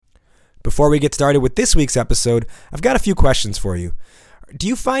Before we get started with this week's episode, I've got a few questions for you. Do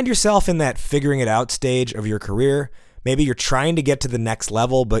you find yourself in that figuring it out stage of your career? Maybe you're trying to get to the next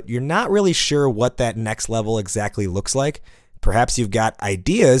level, but you're not really sure what that next level exactly looks like. Perhaps you've got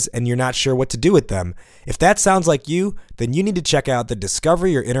ideas and you're not sure what to do with them. If that sounds like you, then you need to check out the Discover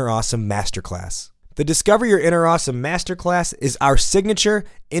Your Inner Awesome Masterclass. The Discover Your Inner Awesome Masterclass is our signature,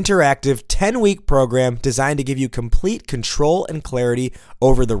 interactive 10-week program designed to give you complete control and clarity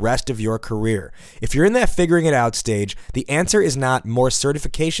over the rest of your career. If you're in that figuring it out stage, the answer is not more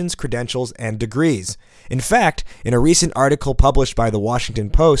certifications, credentials, and degrees. In fact, in a recent article published by the Washington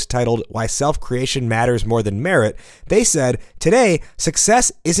Post titled Why Self-Creation Matters More Than Merit, they said, today,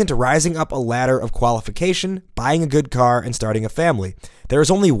 success isn't rising up a ladder of qualification, buying a good car, and starting a family. There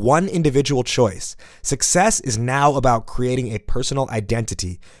is only one individual choice. Success is now about creating a personal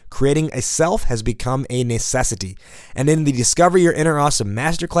identity. Creating a self has become a necessity. And in the Discover Your Inner Awesome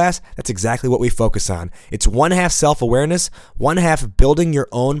Masterclass, that's exactly what we focus on. It's one half self-awareness, one half building your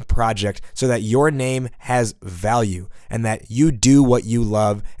own project so that your name has value and that you do what you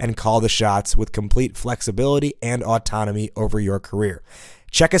love and call the shots with complete flexibility and autonomy over your career.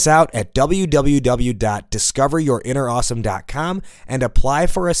 Check us out at www.discoveryourinnerawesome.com and apply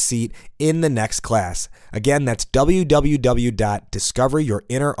for a seat in the next class. Again, that's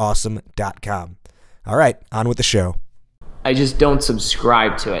www.discoveryourinnerawesome.com. All right, on with the show. I just don't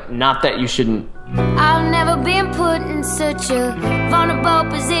subscribe to it. Not that you shouldn't. I've never been put in such a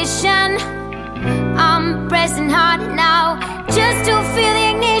vulnerable position. I'm pressing hard now just to feel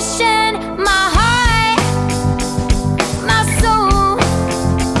the ignition. My heart, my soul.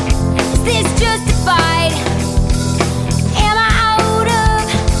 Is this justified? Am I out of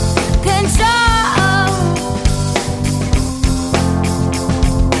control?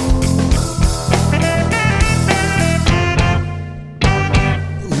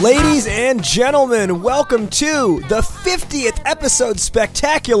 Ladies and gentlemen, welcome to the 50th episode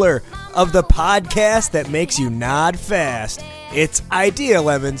spectacular of the podcast that makes you nod fast. It's Idea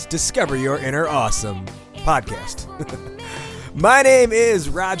Lemon's Discover Your Inner Awesome podcast. My name is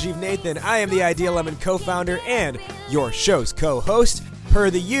Rajiv Nathan. I am the Idea Lemon co-founder and your show's co-host. Per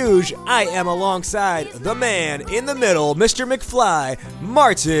the usual, I am alongside the man in the middle, Mr. McFly,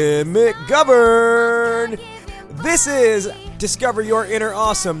 Martin McGovern. This is Discover Your Inner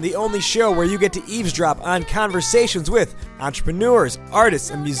Awesome, the only show where you get to eavesdrop on conversations with entrepreneurs, artists,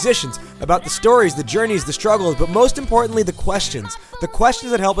 and musicians about the stories, the journeys, the struggles, but most importantly, the questions. The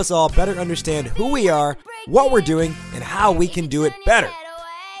questions that help us all better understand who we are, what we're doing, and how we can do it better.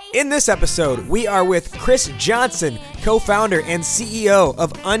 In this episode, we are with Chris Johnson, co-founder and CEO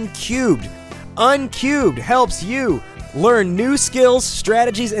of Uncubed. Uncubed helps you learn new skills,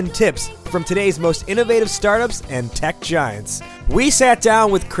 strategies, and tips from today's most innovative startups and tech giants. We sat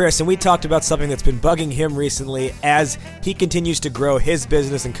down with Chris and we talked about something that's been bugging him recently as he continues to grow his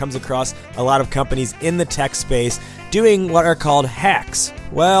business and comes across a lot of companies in the tech space doing what are called hacks.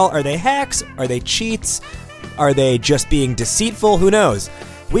 Well, are they hacks? Are they cheats? Are they just being deceitful? Who knows?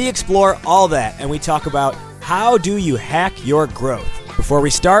 We explore all that and we talk about how do you hack your growth. Before we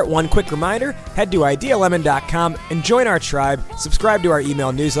start, one quick reminder, head to idealemon.com and join our tribe, subscribe to our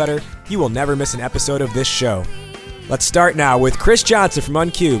email newsletter. You will never miss an episode of this show. Let's start now with Chris Johnson from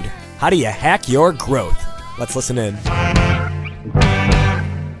Uncubed. How do you hack your growth? Let's listen in.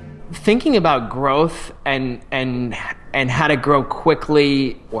 Thinking about growth and how to grow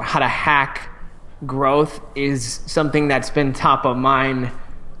quickly or how to hack growth is something that's been top of mind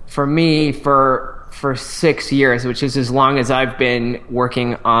for me for 6 years, which is as long as I've been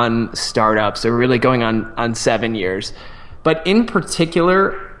working on startups, so really going on 7 years. But in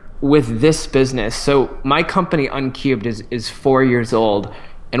particular with this business, so my company Uncubed is 4 years old,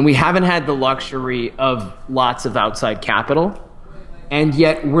 and we haven't had the luxury of lots of outside capital, and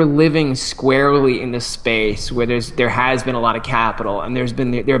yet we're living squarely in the space where there has been a lot of capital, and there have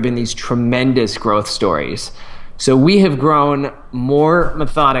been these tremendous growth stories. So we have grown more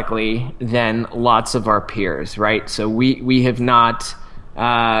methodically than lots of our peers, right? So we have not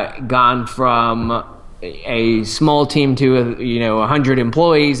gone from a small team to 100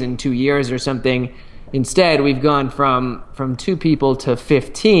 employees in 2 years or something. Instead, we've gone from 2 people to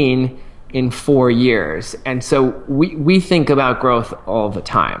 15 in 4 years. And so we think about growth all the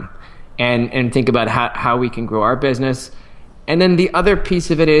time and think about how we can grow our business. And then the other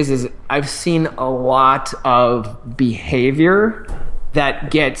piece of it is I've seen a lot of behavior that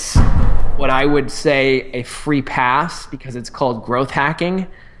gets what I would say a free pass because it's called growth hacking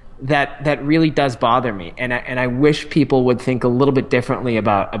that really does bother me. And I wish people would think a little bit differently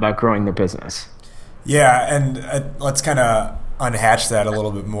about growing their business. Yeah, and let's kind of unhatch that a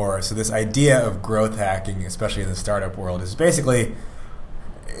little bit more. So this idea of growth hacking, especially in the startup world, is basically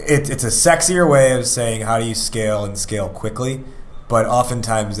it's a sexier way of saying how do you scale and scale quickly, but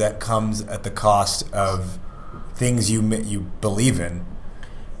oftentimes that comes at the cost of things you believe in.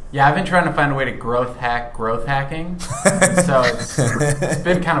 Yeah, I've been trying to find a way to growth hacking. And so it's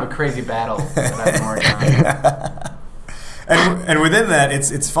been kind of a crazy battle that I've been working on. And within that,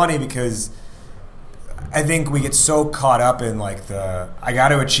 it's funny because I think we get so caught up in like I got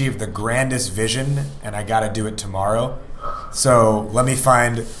to achieve the grandest vision and I got to do it tomorrow. So let me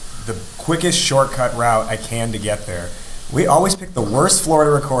find the quickest shortcut route I can to get there. We always pick the worst floor to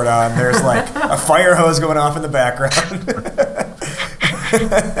record on. There's like a fire hose going off in the background.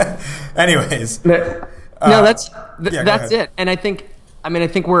 Anyways, that's it. And I think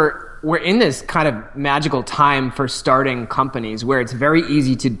we're in this kind of magical time for starting companies where it's very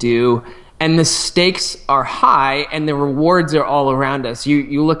easy to do, and the stakes are high, and the rewards are all around us.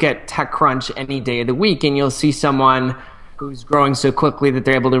 You look at TechCrunch any day of the week, and you'll see someone who's growing so quickly that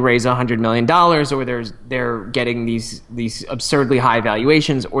they're able to raise $100 million, or they're getting these absurdly high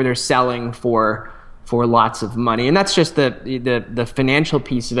valuations, or they're selling for lots of money. And that's just the financial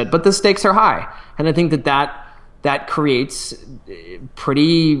piece of it. But the stakes are high. And I think that creates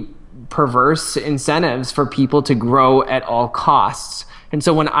pretty perverse incentives for people to grow at all costs. And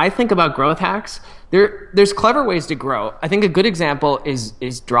so when I think about growth hacks, there's clever ways to grow. I think a good example is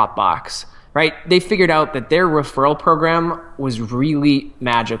Dropbox, right? They figured out that their referral program was really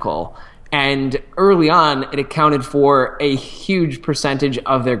magical. And early on, it accounted for a huge percentage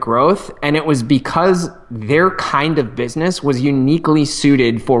of their growth. And it was because their kind of business was uniquely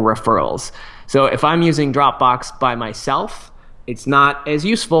suited for referrals. So if I'm using Dropbox by myself, it's not as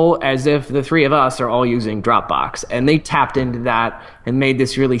useful as if the three of us are all using Dropbox. And they tapped into that and made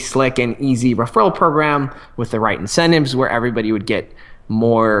this really slick and easy referral program with the right incentives where everybody would get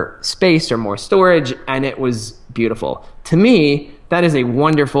more space or more storage. And it was beautiful. To me, that is a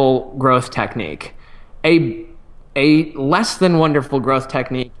wonderful growth technique. A less than wonderful growth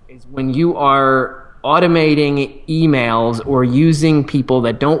technique is when you are automating emails or using people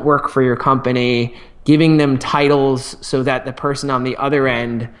that don't work for your company, giving them titles so that the person on the other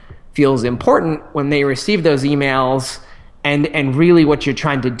end feels important when they receive those emails. And really what you're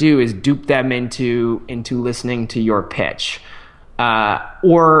trying to do is dupe them into listening to your pitch.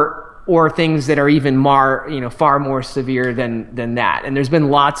 Or things that are even far more severe than that. And there's been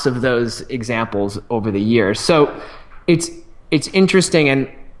lots of those examples over the years. So it's interesting, and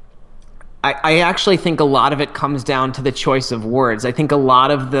I actually think a lot of it comes down to the choice of words. I think a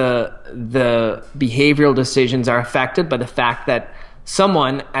lot of the behavioral decisions are affected by the fact that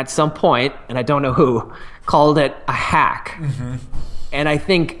someone at some point, and I don't know who, called it a hack. Mm-hmm. And I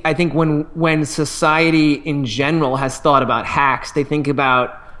think when society in general has thought about hacks, they think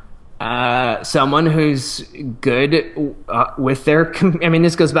about someone who's good with their.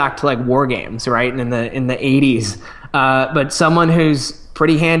 This goes back to like war games, right? And in the 80s, but someone who's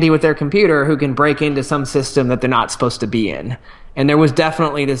pretty handy with their computer who can break into some system that they're not supposed to be in. And there was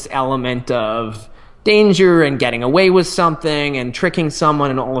definitely this element of danger and getting away with something and tricking someone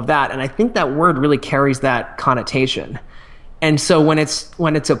and all of that. And I think that word really carries that connotation. And so when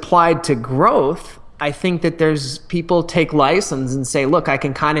it's applied to growth, I think that there's people take license and say, look, I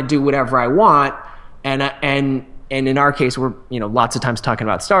can kind of do whatever I want. And in our case, we're lots of times talking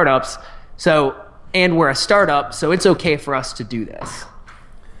about startups. And we're a startup, so it's okay for us to do this.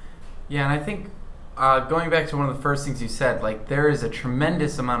 Yeah, and I think going back to one of the first things you said, like there is a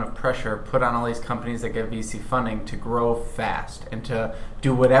tremendous amount of pressure put on all these companies that get VC funding to grow fast and to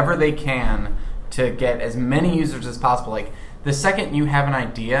do whatever they can to get as many users as possible. Like the second you have an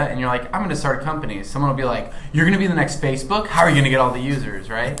idea and you're like, I'm going to start a company, someone will be like, you're going to be the next Facebook? How are you going to get all the users,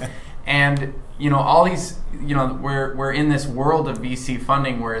 right? And all these, we're in this world of VC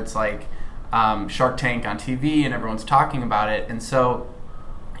funding where it's like Shark Tank on TV and everyone's talking about it. And so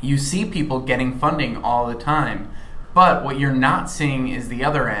you see people getting funding all the time. But what you're not seeing is the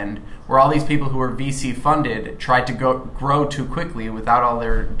other end, where all these people who are VC funded tried to grow too quickly without all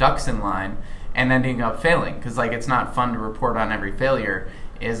their ducks in line and ending up failing. Because it's not fun to report on every failure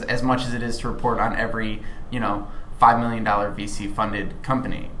as much as it is to report on every $5 million VC funded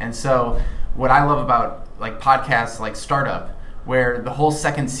company. And so what I love about like podcasts like Startup, where the whole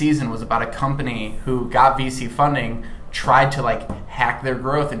second season was about a company who got VC funding, tried to like hack their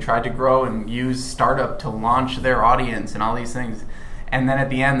growth and tried to grow and use Startup to launch their audience and all these things. And then at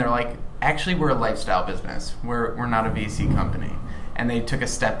the end, they're like, actually, we're a lifestyle business. We're not a VC company. And they took a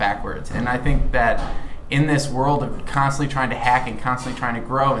step backwards. And I think that in this world of constantly trying to hack and constantly trying to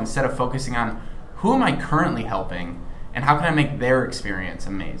grow, instead of focusing on who am I currently helping and how can I make their experience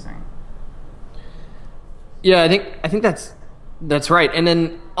amazing? Yeah, I think that's right. And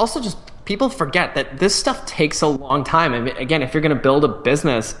then also just people forget that this stuff takes a long time. I mean, again, if you're going to build a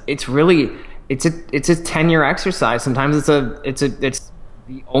business, it's a 10-year exercise. Sometimes it's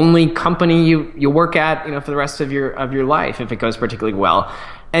the only company you work at, for the rest of your life if it goes particularly well.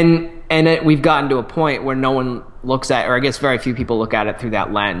 And we've gotten to a point where no one looks at, or I guess very few people look at it through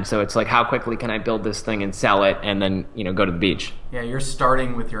that lens. So it's like, how quickly can I build this thing and sell it and then, go to the beach? Yeah, you're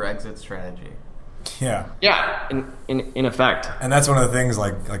starting with your exit strategy. Yeah. Yeah, in effect. And that's one of the things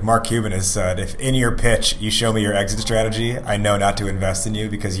like Mark Cuban has said, if in your pitch you show me your exit strategy, I know not to invest in you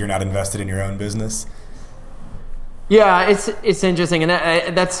because you're not invested in your own business. Yeah, it's interesting. And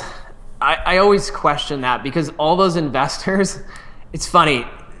I always question that because all those investors, it's funny,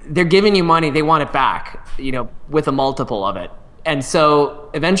 they're giving you money, they want it back, with a multiple of it. And so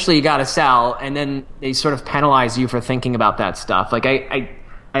eventually you got to sell, and then they sort of penalize you for thinking about that stuff. Like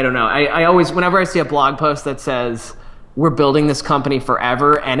I don't know. I always, whenever I see a blog post that says we're building this company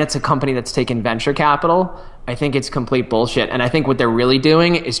forever and it's a company that's taken venture capital, I think it's complete bullshit. And I think what they're really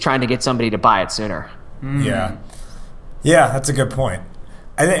doing is trying to get somebody to buy it sooner. Yeah. Yeah, that's a good point.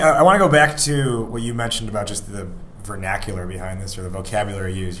 I think I want to go back to what you mentioned about just the vernacular behind this, or the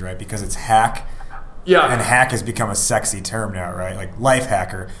vocabulary used, right? Because it's hack. Yeah. And hack has become a sexy term now, right? Like life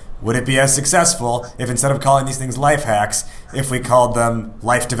hacker. Would it be as successful if instead of calling these things life hacks, if we called them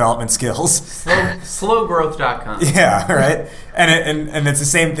life development skills? Slowgrowth.com. Yeah, right. And it's the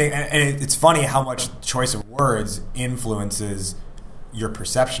same thing. And it's funny how much choice of words influences your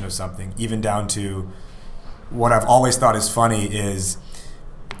perception of something, even down to what I've always thought is funny is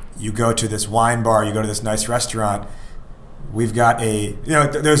you go to this wine bar, you go to this nice restaurant, we've got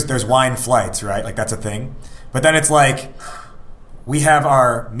there's wine flights, right? Like that's a thing. But then it's like, we have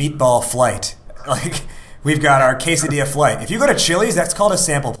our meatball flight. Like, we've got our quesadilla flight. If you go to Chili's, that's called a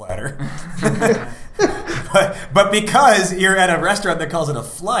sample platter. but because you're at a restaurant that calls it a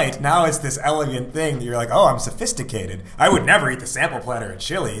flight, now it's this elegant thing that you're like, oh, I'm sophisticated. I would never eat the sample platter at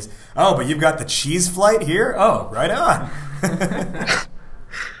Chili's. Oh, but you've got the cheese flight here? Oh, right on.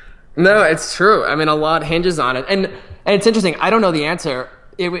 No, it's true. I mean, a lot hinges on it. And it's interesting. I don't know the answer.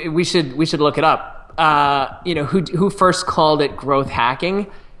 We should look it up. Who first called it growth hacking,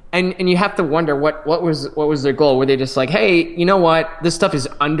 and you have to wonder what was their goal? Were they just like, hey, you know what, this stuff is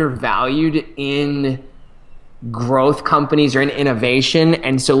undervalued in growth companies or in innovation,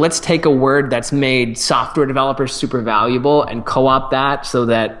 and so let's take a word that's made software developers super valuable and co-opt that so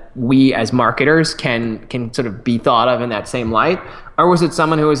that we as marketers can sort of be thought of in that same light? Or was it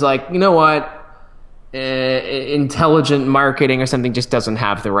someone who was like, you know what, intelligent marketing or something just doesn't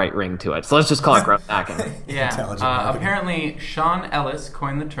have the right ring to it, so let's just call it growth hacking? Yeah. Apparently, Sean Ellis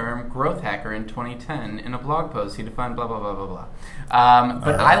coined the term growth hacker in 2010 in a blog post. He defined blah, blah, blah, blah, blah.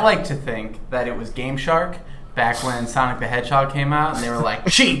 But I like to think that it was Game Shark back when Sonic the Hedgehog came out, and they were like,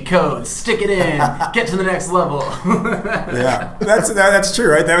 cheat codes, stick it in, get to the next level. Yeah, that's true,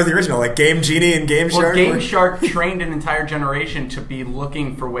 right? That was the original, like Game Genie and Game Shark. Well, Game Shark trained an entire generation to be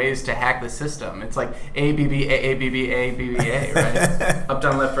looking for ways to hack the system. It's like A, B, B, A, A, B, B, A, B, B, A, right? Up,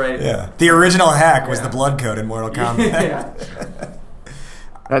 down, left, right. Yeah. The original hack was the blood code in Mortal Kombat. Yeah.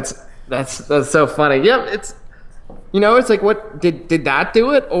 That's so funny. Yeah, it's like, what did that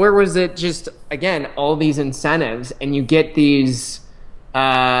do it, or was it just, again, all these incentives, and you get these?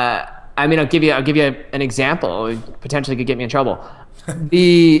 I'll give you an example. It potentially could get me in trouble.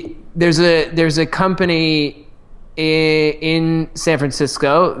 There's a company in San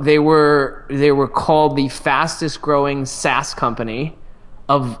Francisco. They were called the fastest growing SaaS company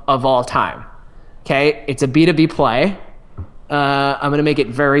of all time. Okay, it's a B2B play. I'm going to make it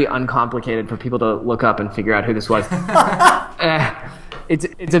very uncomplicated for people to look up and figure out who this was. It's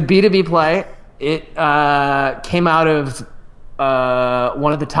a B2B play. It came out of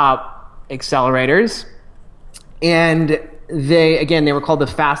one of the top accelerators, and they were called the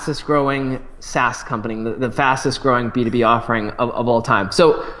fastest growing SaaS company, the fastest growing B2B offering of all time.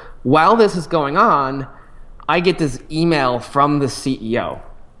 So while this is going on, I get this email from the CEO.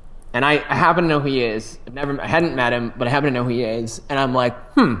 And I happen to know who he is. I hadn't met him, but I happen to know who he is. And I'm like,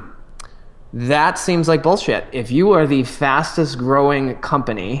 that seems like bullshit. If you are the fastest growing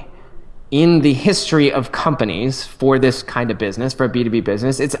company in the history of companies for this kind of business, for a B2B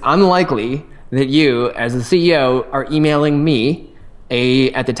business, it's unlikely that you, as the CEO, are emailing me,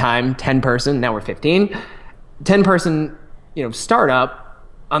 at the time, 10-person, now we're 15, 10-person, startup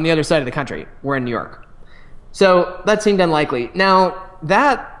on the other side of the country. We're in New York. So that seemed unlikely. Now,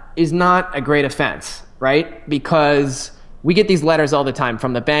 that is not a great offense, right? Because we get these letters all the time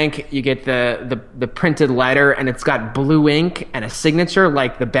from the bank. You get the printed letter, and it's got blue ink and a signature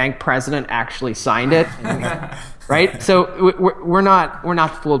like the bank president actually signed it. Right? So we're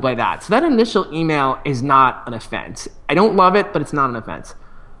not fooled by that. So that initial email is not an offense. I don't love it, but it's not an offense.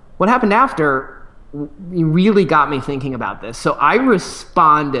 What happened after really got me thinking about this. So I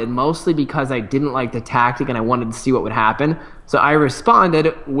responded mostly because I didn't like the tactic and I wanted to see what would happen. So I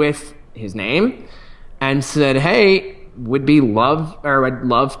responded with his name and said, hey, I'd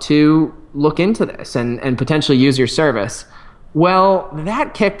love to look into this and potentially use your service. Well,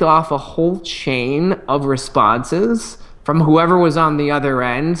 that kicked off a whole chain of responses from whoever was on the other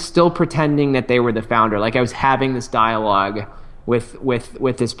end, still pretending that they were the founder. Like I was having this dialogue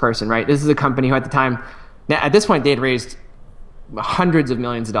with this person, right? This is a company who at the time, at this point, they had raised hundreds of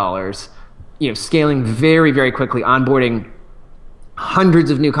millions of dollars, scaling very, very quickly, onboarding hundreds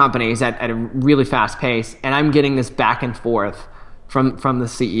of new companies at a really fast pace. And I'm getting this back and forth from the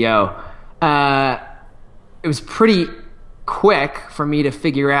CEO. It was pretty quick for me to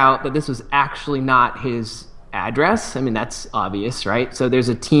figure out that this was actually not his address. I mean, that's obvious, right? So there's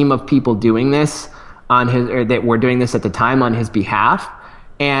a team of people doing this that were doing this at the time on his behalf,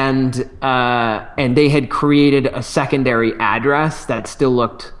 and they had created a secondary address that still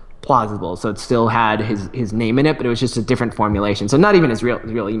looked plausible. So it still had his name in it, but it was just a different formulation. So not even his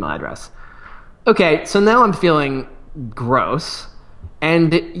real email address. Okay, so now I'm feeling gross,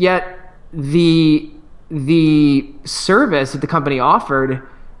 and yet the service that the company offered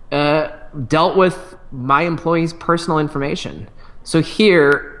dealt with my employees' personal information. So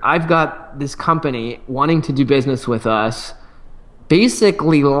here, I've got this company wanting to do business with us,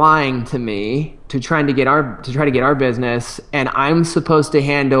 basically lying to me to try to get our business, and I'm supposed to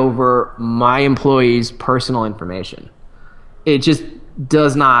hand over my employees' personal information. It just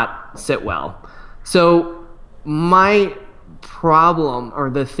does not sit well. So my problem,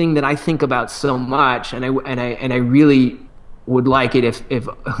 or the thing that I think about so much, and I really would like it if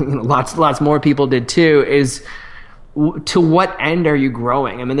lots more people did too, is to what end are you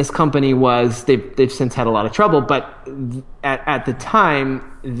growing? I mean, this company they've since had a lot of trouble, but at the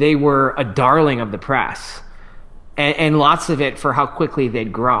time they were a darling of the press, and lots of it for how quickly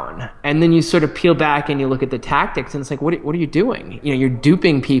they'd grown. And then you sort of peel back and you look at the tactics, and it's like, what are you doing? You're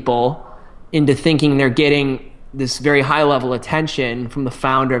duping people into thinking they're getting this very high level attention from the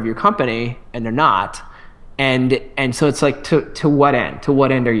founder of your company, and they're not. And so it's like, to what end? To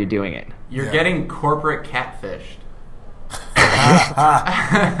what end are you doing it? You're getting corporate catfished.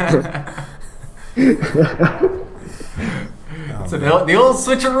 So the old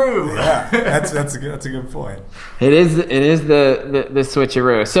switcheroo. Yeah, that's a good point. It is the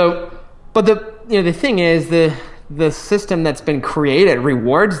switcheroo. So, but the thing is, the system that's been created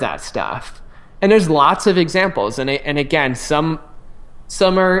rewards that stuff, and there's lots of examples. And again, some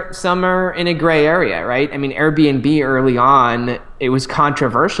are in a gray area, right? I mean, Airbnb early on, it was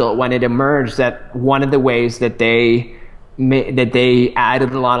controversial when it emerged that one of the ways that they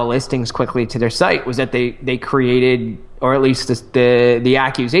added a lot of listings quickly to their site was that they created, or at least the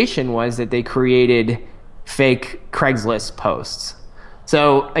accusation was that they created fake Craigslist posts.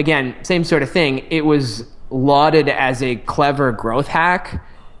 So again, same sort of thing. It was lauded as a clever growth hack.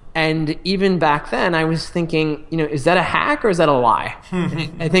 And even back then, I was thinking, is that a hack or is that a lie?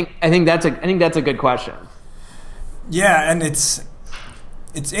 I think that's a good question. Yeah, and it's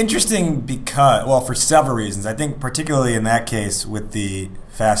interesting because, well, for several reasons. I think particularly in that case with the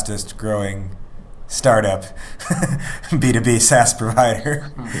fastest growing startup B2B SaaS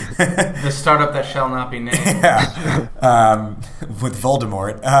provider. The startup that shall not be named. Yeah, with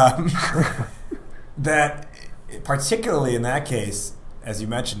Voldemort. That particularly in that case, as you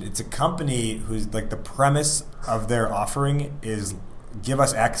mentioned, it's a company who's like the premise of their offering is give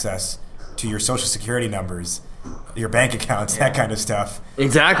us access to your social security numbers, your bank accounts, that kind of stuff.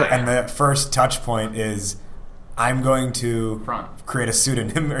 Exactly. And the first touch point is I'm going to create a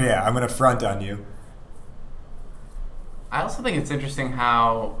pseudonym. I'm going to front on you. I also think it's interesting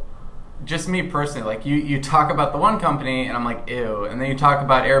how, just me personally, like you talk about the one company and I'm like, ew. And then you talk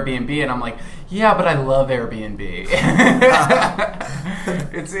about Airbnb and I'm like, yeah, but I love Airbnb.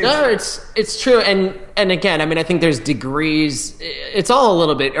 It's true. And again, I mean, I think there's degrees. It's all a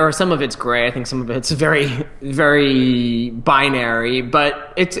little bit, or some of it's gray. I think some of it's very, very binary,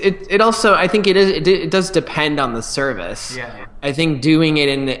 but it also, I think it does depend on the service. Yeah. I think doing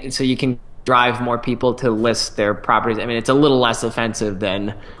it so you can drive more people to list their properties. I mean, it's a little less offensive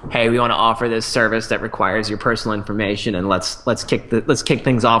than, hey, we want to offer this service that requires your personal information, and let's kick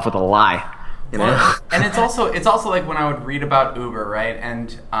things off with a lie. You know? Well, and it's also like when I would read about Uber, right?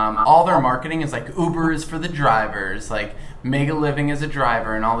 And all their marketing is like Uber is for the drivers, like make a living as a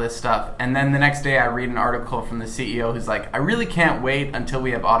driver and all this stuff. And then the next day I read an article from the CEO who's like, I really can't wait until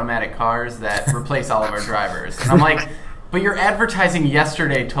we have automatic cars that replace all of our drivers. And I'm like, but your advertising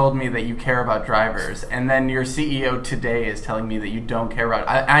yesterday told me that you care about drivers, and then your CEO today is telling me that you don't care about.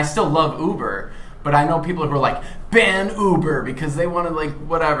 I still love Uber, but I know people who are like, ban Uber because they want to like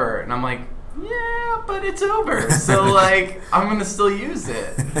whatever, and I'm like, yeah, but it's Uber, so like I'm gonna still use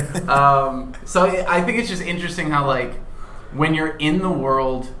it. So I think it's just interesting how like when you're in the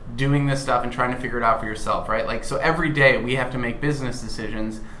world doing this stuff and trying to figure it out for yourself, right? Like so every day we have to make business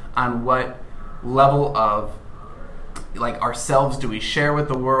decisions on what level of like ourselves do we share with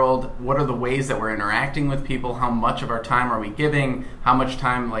the world, what are the ways that we're interacting with people, how much of our time are we giving, how much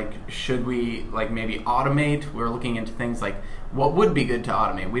time like should we like maybe automate. We're looking into things like what would be good to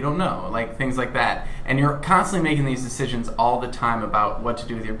automate, we don't know, like things like that. And you're constantly making these decisions all the time about what to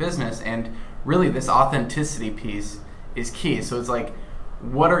do with your business, and really this authenticity piece is key. So it's like,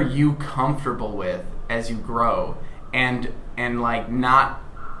 what are you comfortable with as you grow, and like not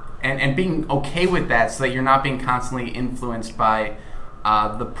and being okay with that, so that you're not being constantly influenced by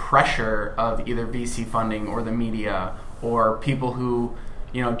the pressure of either VC funding or the media or people who,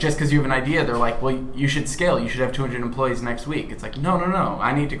 you know, just because you have an idea, they're like, well, you should scale. You should have 200 employees next week. It's like, no.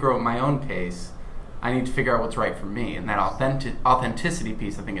 I need to grow at my own pace. I need to figure out what's right for me. And that authenticity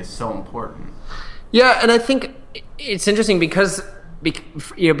piece, I think, is so important. Yeah, and I think it's interesting because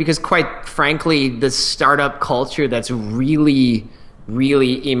quite frankly, the startup culture that's really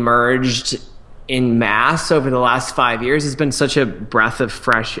emerged in mass over the last 5 years has been such a breath of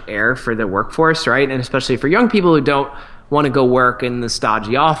fresh air for the workforce, right? And especially for young people who don't want to go work in the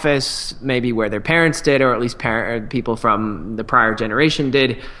stodgy office, maybe where their parents did, or at least people from the prior generation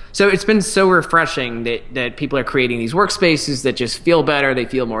did. So it's been so refreshing that people are creating these workspaces that just feel better. They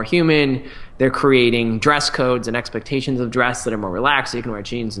feel more human. They're creating dress codes and expectations of dress that are more relaxed. So you can wear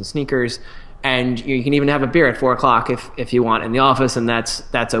jeans and sneakers. And you can even have a beer at 4 o'clock if you want in the office, and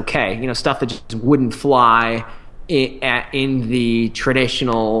that's okay. You know, stuff that just wouldn't fly in the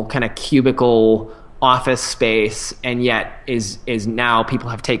traditional kind of cubicle office space, and yet is now people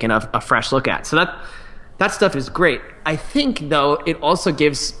have taken a fresh look at. So that stuff is great. I think, though, it also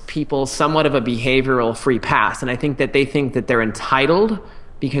gives people somewhat of a behavioral free pass, and I think that they think that they're entitled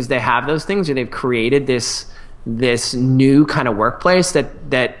because they have those things, or they've created this new kind of workplace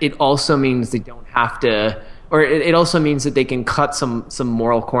that it also means they don't have to, or it also means that they can cut some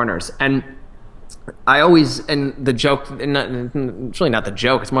moral corners. And I always, and the joke, and it's really not the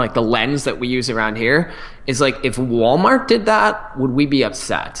joke, it's more like the lens that we use around here is like, if Walmart did that, would we be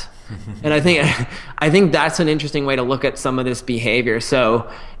upset? And I think that's an interesting way to look at some of this behavior.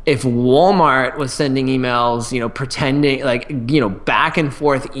 So if Walmart was sending emails, pretending like, back and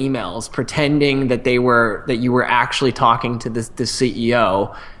forth emails, pretending that you were actually talking to the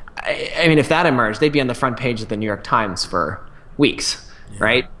CEO, I mean, if that emerged, they'd be on the front page of the New York Times for weeks,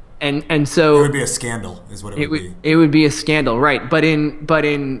 right? And so it would be a scandal, is what it would be. It would be a scandal, right? But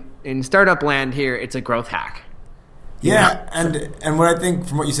in startup land here, it's a growth hack. Yeah, and what I think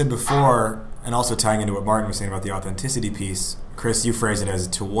from what you said before, and also tying into what Martin was saying about the authenticity piece, Chris, you phrase it as,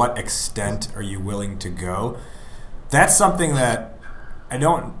 to what extent are you willing to go? That's something that I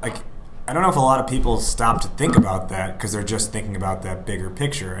don't know if a lot of people stop to think about that because they're just thinking about that bigger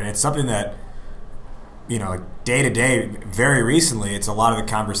picture. And it's something that, day to day, very recently, it's a lot of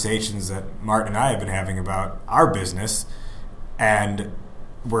the conversations that Martin and I have been having about our business, and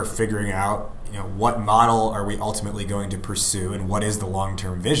we're figuring out, what model are we ultimately going to pursue and what is the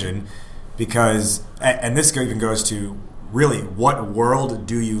long-term vision? Because, and this even goes to really, what world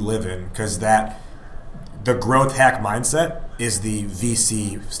do you live in? Because the growth hack mindset is the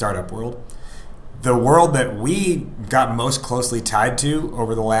VC startup world. The world that we got most closely tied to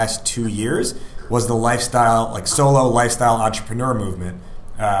over the last 2 years was the lifestyle, like solo lifestyle entrepreneur movement.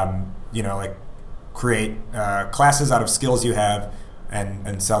 Create classes out of skills you have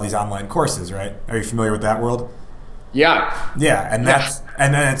and sell these online courses, right? Are you familiar with that world? Yeah. Yeah, and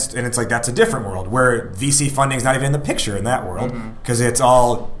it's like that's a different world where VC funding is not even in the picture in that world, because it's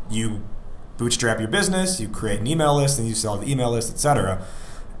all, you bootstrap your business, you create an email list, and you sell the email list, etc.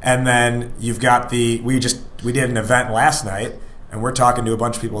 And then you've got we did an event last night, and we're talking to a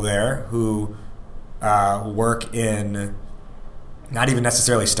bunch of people there who work in not even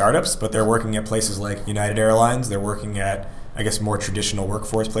necessarily startups, but they're working at places like United Airlines. They're working at, I guess, more traditional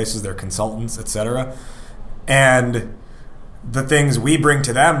workforce places. They're consultants, etc. And the things we bring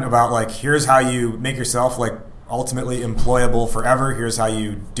to them about, like, here's how you make yourself like ultimately employable forever. Here's how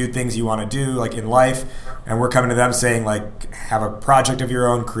you do things you want to do, like in life. And we're coming to them saying, like, have a project of your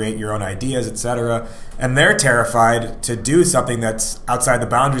own, create your own ideas, etc. And they're terrified to do something that's outside the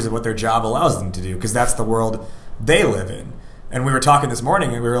boundaries of what their job allows them to do, because that's the world they live in. And we were talking this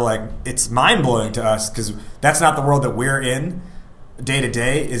morning, and we were like, it's mind-blowing to us, because that's not the world that we're in day to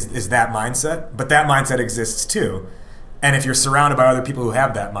day, is that mindset. But that mindset exists too. And if you're surrounded by other people who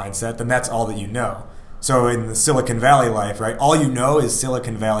have that mindset, then that's all that you know. So in the Silicon Valley life, right, all you know is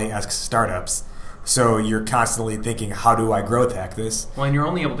Silicon Valley-esque startups. So you're constantly thinking, how do I growth hack this? Well, and you're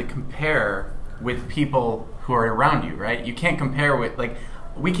only able to compare with people who are around you, right? You can't compare with, like,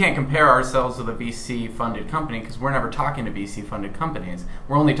 we can't compare ourselves with a VC-funded company because we're never talking to VC-funded companies.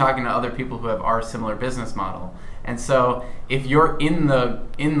 We're only talking to other people who have our similar business model. And so if you're in the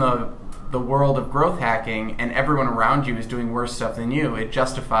world of growth hacking and everyone around you is doing worse stuff than you, it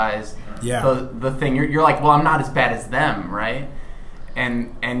justifies the thing. You're like, well, I'm not as bad as them, right?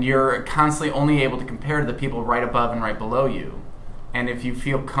 And you're constantly only able to compare to the people right above and right below you. And if you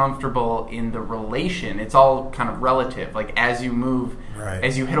feel comfortable in the relation, it's all kind of relative. Like as you move,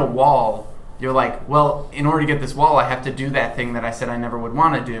 as you hit a wall, you're like, well, in order to get this wall, I have to do that thing that I said I never would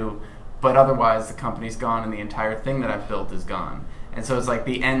want to do, but otherwise the company's gone and the entire thing that I've built is gone. And so it's like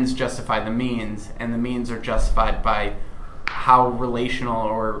the ends justify the means, and the means are justified by how relational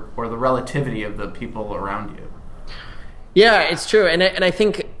or the relativity of the people around you. Yeah, it's true. And I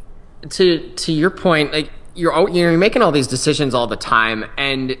think to your point, like you're making all these decisions all the time,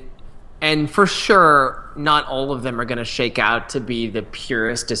 and for sure not all of them are going to shake out to be the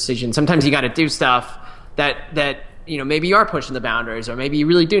purest decision. Sometimes you got to do stuff that maybe you are pushing the boundaries, or maybe you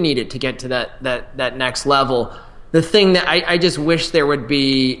really do need it to get to that next level. The thing that I just wish there would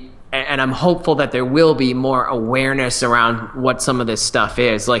be, and I'm hopeful that there will be, more awareness around what some of this stuff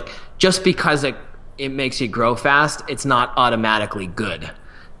is. Like, just because it makes you grow fast, it's not automatically good.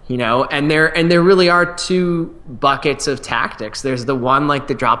 And there really are two buckets of tactics. There's the one, like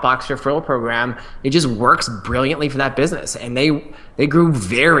the Dropbox referral program. It just works brilliantly for that business, and they grew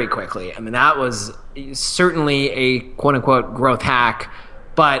very quickly. I mean, that was certainly a quote unquote growth hack,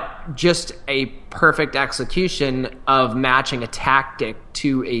 but just a perfect execution of matching a tactic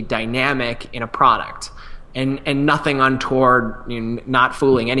to a dynamic in a product, and nothing untoward, not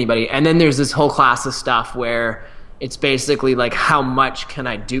fooling anybody. And then there's this whole class of stuff where it's basically like, how much can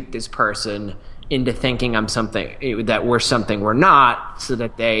I dupe this person into thinking I'm something, that we're something we're not, so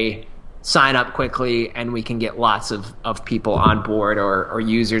that they sign up quickly and we can get lots of people on board, or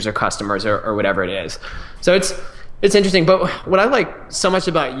users or customers or whatever it is. So it's interesting. But what I like so much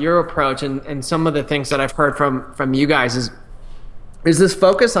about your approach and some of the things that I've heard from you guys is this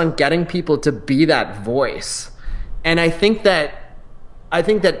focus on getting people to be that voice. And I think that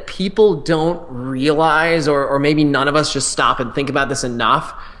people don't realize, or maybe none of us just stop and think about this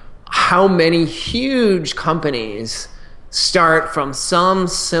enough, how many huge companies start from some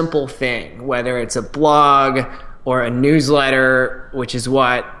simple thing, whether it's a blog or a newsletter, which is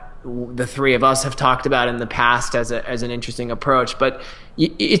what the three of us have talked about in the past as an interesting approach. But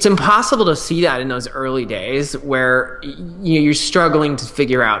it's impossible to see that in those early days where you're struggling to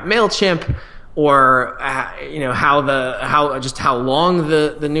figure out MailChimp, or how long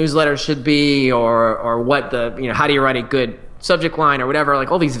the newsletter should be, or what how do you write a good subject line or whatever,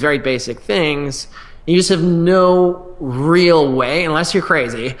 like all these very basic things. You just have no real way, unless you're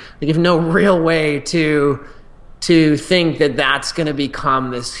crazy, you have no real way to think that that's going to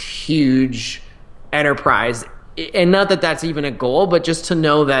become this huge enterprise. And not that that's even a goal, but just to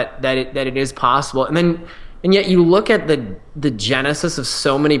know that it is possible. And yet you look at the genesis of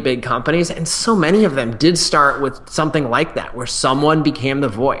so many big companies, and so many of them did start with something like that, where someone became the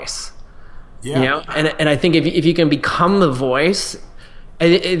voice. Yeah. And I think if you can become the voice,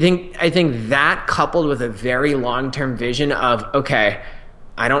 I think that, coupled with a very long-term vision of, okay,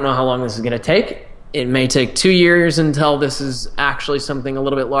 I don't know how long this is going to take. It may take 2 years until this is actually something a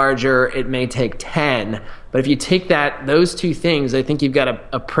little bit larger. It may take 10. But if you take those two things, I think you've got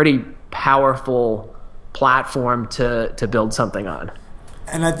a pretty powerful platform to build something on.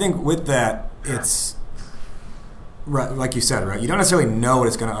 And I think with that, it's right, like you said, right? You don't necessarily know what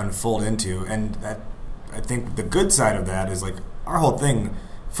it's going to unfold into, and I think the good side of that is, like, our whole thing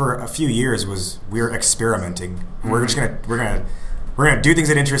for a few years was we're experimenting. Mm-hmm. We're gonna do things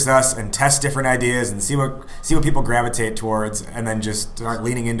that interest us and test different ideas and see what people gravitate towards, and then just start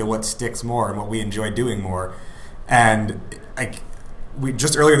leaning into what sticks more and what we enjoy doing more. And we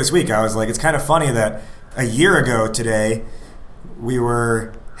just earlier this week, I was like, it's kind of funny that a year ago today, we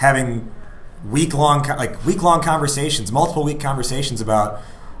were having week-long conversations, multiple week conversations about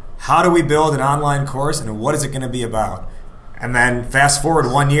how do we build an online course and what is it going to be about? And then fast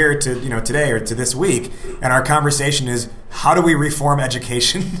forward 1 year to today or to this week, and our conversation is, how do we reform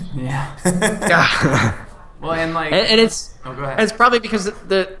education? Yeah. Yeah. Well, and like, and it's go ahead. it's probably because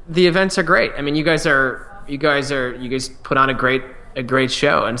the events are great. I mean, you guys put on a great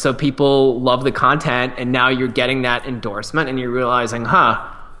show, and so people love the content, and now you're getting that endorsement, and you're realizing,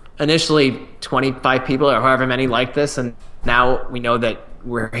 initially 25 people or however many like this, and now we know that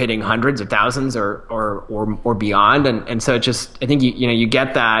we're hitting hundreds of thousands or beyond, and so I think you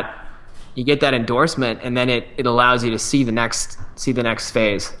get that endorsement, and then it allows you to see the next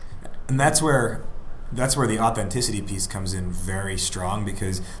phase. And that's where the authenticity piece comes in very strong,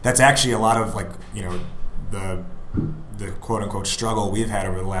 because that's actually a lot of the quote unquote struggle we've had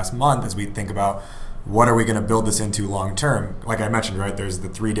over the last month as we think about what are we going to build this into long term. Like I mentioned, right, there's the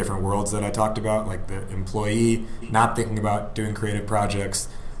 3 different worlds that I talked about, like the employee not thinking about doing creative projects,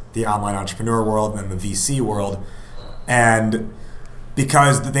 the online entrepreneur world, and then the VC world. And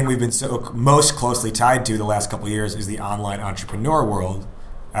because the thing we've been so most closely tied to the last couple of years is the online entrepreneur world,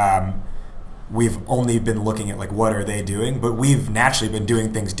 we've only been looking at like what are they doing, but we've naturally been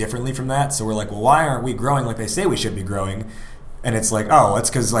doing things differently from that. So we're like, well, why aren't we growing like they say we should be growing? And it's like, oh, it's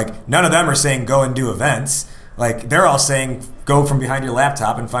because like none of them are saying go and do events. Like they're all saying go from behind your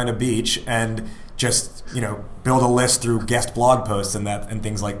laptop and find a beach and just build a list through guest blog posts and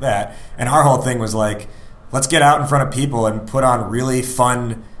things like that. And our whole thing was like, let's get out in front of people and put on really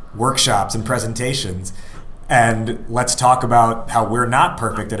fun workshops and presentations. And let's talk about how we're not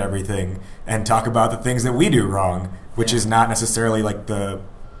perfect at everything, and talk about the things that we do wrong, which is not necessarily like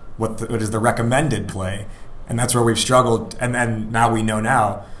what is the recommended play. And that's where we've struggled. And then now we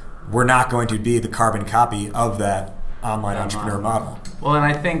know we're not going to be the carbon copy of that online entrepreneur model. Well, and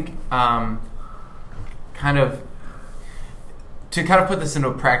I think kind of put this into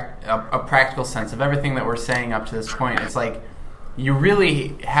a practical sense of everything that we're saying up to this point, it's like you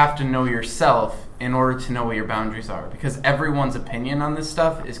really have to know yourself in order to know what your boundaries are, because everyone's opinion on this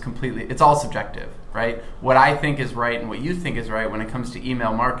stuff is it's all subjective, right? What I think is right and what you think is right when it comes to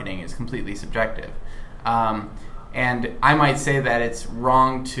email marketing is completely subjective. And I might say that it's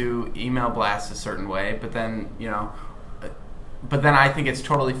wrong to email blast a certain way, but then I think it's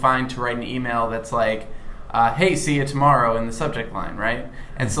totally fine to write an email that's like, hey, see you tomorrow in the subject line, right?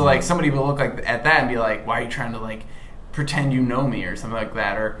 And so like somebody will look like at that and be like, why are you trying to like pretend you know me or something like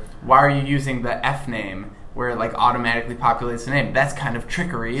that? Or why are you using the F name where it like automatically populates the name? That's kind of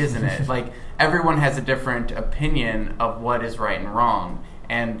trickery, isn't it? Like everyone has a different opinion of what is right and wrong.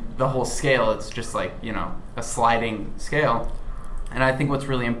 And the whole scale, it's just like, a sliding scale. And I think what's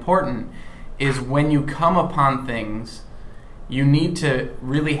really important is when you come upon things, you need to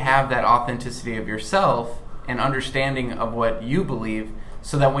really have that authenticity of yourself and understanding of what you believe,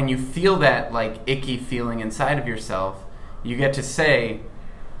 so that when you feel that like icky feeling inside of yourself, you get to say,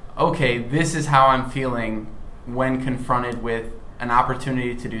 okay, this is how I'm feeling when confronted with an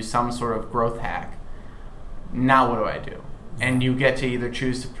opportunity to do some sort of growth hack. Now what do I do? And you get to either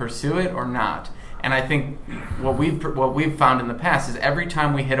choose to pursue it or not. And I think what we've found in the past is every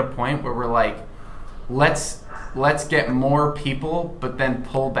time we hit a point where we're like, let's get more people, but then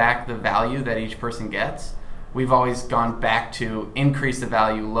pull back the value that each person gets, we've always gone back to increase the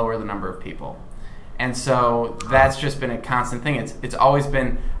value, lower the number of people. And so that's just been a constant thing. It's always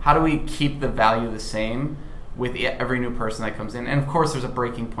been, how do we keep the value the same with every new person that comes in? And of course there's a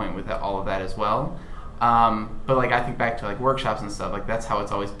breaking point with all of that as well. But like I think back to like workshops and stuff, like that's how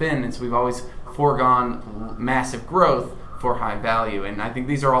it's always been. And so we've always foregone massive growth for high value. And I think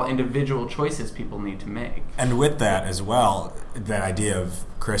these are all individual choices people need to make. And with that as well, that idea of,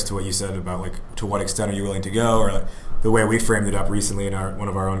 Chris, to what you said about like to what extent are you willing to go, or like, the way we framed it up recently in one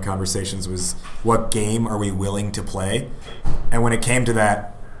of our own conversations was, what game are we willing to play? And when it came to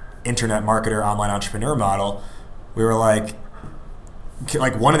that internet marketer, online entrepreneur model, we were like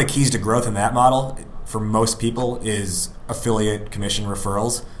one of the keys to growth in that model for most people is affiliate commission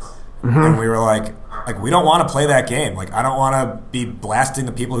referrals. Mm-hmm. And we were like we don't want to play that game. Like, I don't want to be blasting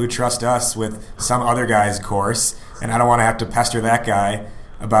the people who trust us with some other guy's course, and I don't want to have to pester that guy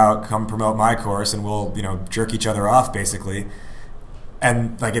about come promote my course, and we'll jerk each other off basically.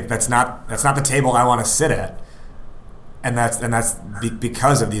 And like that's not the table I want to sit at. And that's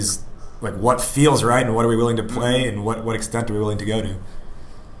because of these, like, what feels right and what are we willing to play and what extent are we willing to go to.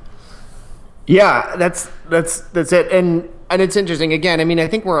 Yeah, that's it. And it's interesting. Again, I mean, I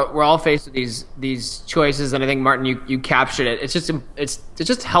think we're all faced with these choices, and I think, Martin, you captured it. It's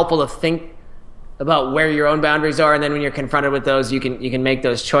just helpful to think about where your own boundaries are, and then when you're confronted with those, you can make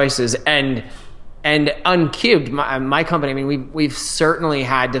those choices. And Uncubed, my company, I mean, we've certainly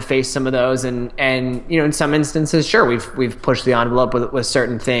had to face some of those, and in some instances, sure, we've pushed the envelope with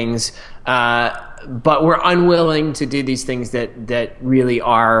certain things, but we're unwilling to do these things that really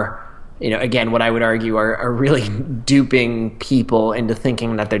are, again, what I would argue are really duping people into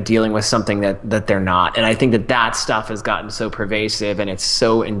thinking that they're dealing with something that they're not. And I think that stuff has gotten so pervasive and it's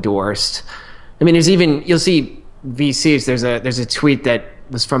so endorsed. I mean, you'll see VCs. There's a tweet that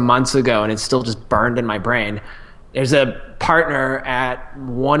was from months ago, and it's still just burned in my brain. There's a partner at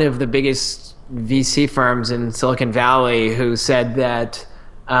one of the biggest VC firms in Silicon Valley who said that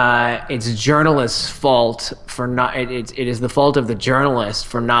it's journalists' fault for not. It is the fault of the journalist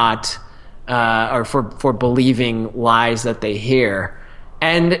for not or for believing lies that they hear,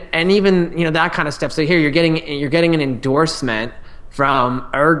 and even that kind of stuff. So here you're getting an endorsement from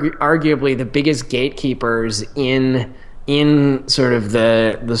arguably the biggest gatekeepers in sort of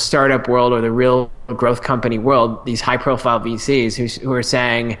the startup world or the real growth company world, these high profile VCs who are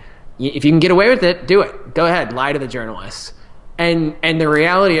saying, if you can get away with it, do it. Go ahead, lie to the journalists. And the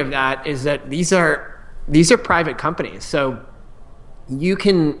reality of that is that these are private companies. So you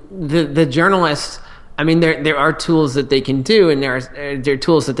can, the journalists, I mean, there are tools that they can do, and there are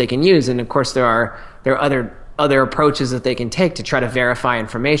tools that they can use. And of course there are other approaches that they can take to try to verify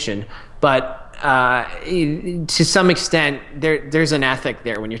information. But to some extent, there's an ethic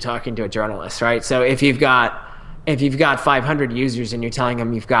there when you're talking to a journalist, right? So if you've got 500 users and you're telling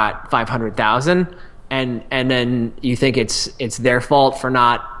them you've got 500,000, and then you think it's their fault for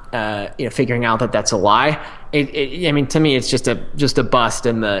not figuring out that that's a lie. I mean, to me, it's just a bust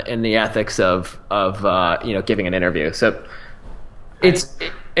in the ethics of giving an interview. So it's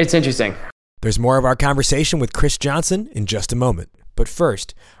interesting. There's more of our conversation with Chris Johnson in just a moment. But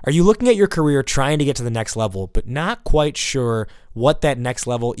first, are you looking at your career trying to get to the next level, but not quite sure what that next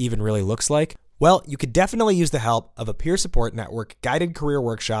level even really looks like? Well, you could definitely use the help of a peer support network, guided career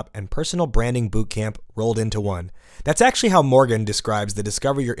workshop, and personal branding bootcamp rolled into one. That's actually how Morgan describes the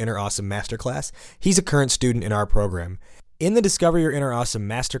Discover Your Inner Awesome Masterclass. He's a current student in our program. In the Discover Your Inner Awesome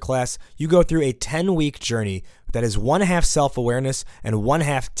Masterclass, you go through a 10-week journey that is 1/2 self-awareness and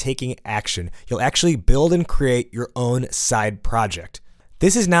 1/2 taking action. You'll actually build and create your own side project.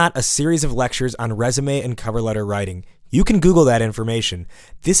 This is not a series of lectures on resume and cover letter writing. You can Google that information.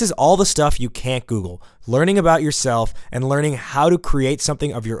 This is all the stuff you can't Google. Learning about yourself and learning how to create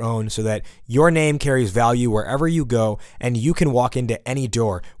something of your own so that your name carries value wherever you go and you can walk into any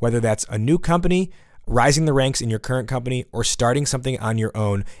door, whether that's a new company, rising the ranks in your current company, or starting something on your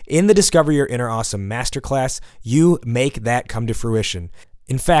own. In the Discover Your Inner Awesome Masterclass, you make that come to fruition.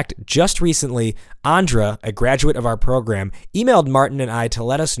 In fact, just recently, Andra, a graduate of our program, emailed Martin and I to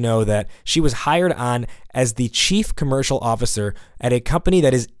let us know that she was hired on as the Chief Commercial Officer at a company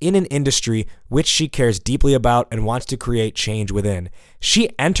that is in an industry which she cares deeply about and wants to create change within.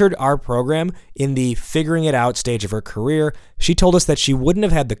 She entered our program in the figuring it out stage of her career. She told us that she wouldn't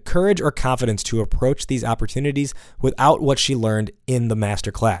have had the courage or confidence to approach these opportunities without what she learned in the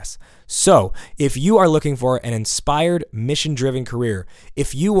masterclass. So, if you are looking for an inspired, mission-driven career,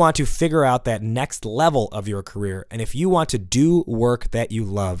 if you want to figure out that next level of your career, and if you want to do work that you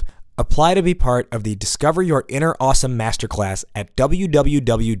love, apply to be part of the Discover Your Inner Awesome Masterclass at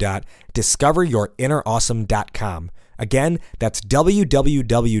www.discoveryourinnerawesome.com. Again, that's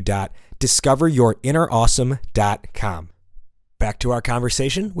www.discoveryourinnerawesome.com. Back to our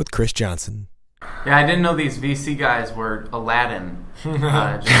conversation with Chris Johnson. Yeah, I didn't know these VC guys were Aladdin.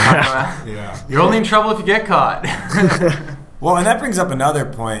 Yeah. You're only in trouble if you get caught. Well, and that brings up another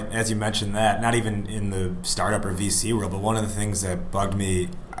point, as you mentioned that, not even in the startup or VC world, but one of the things that bugged me,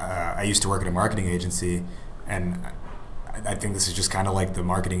 I used to work at a marketing agency, and I think this is just kind of like the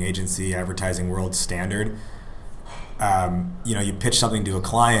marketing agency advertising world standard. You pitch something to a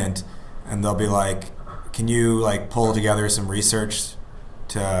client, and they'll be like, can you pull together some research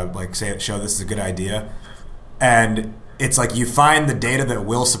to show this is a good idea? And it's like you find the data that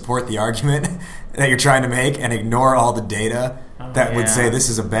will support the argument that you're trying to make and ignore all the data that would say this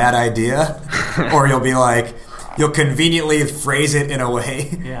is a bad idea. Or you'll be like, you'll conveniently phrase it in a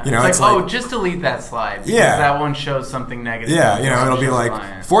way. Yeah. It's like, just delete that slide because that one shows something negative. Yeah, it'll be like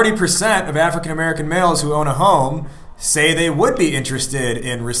 40% of African American males who own a home say they would be interested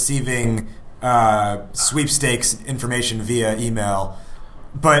in receiving sweepstakes information via email.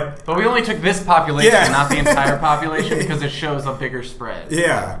 But we only took this population, not the entire population, because it shows a bigger spread.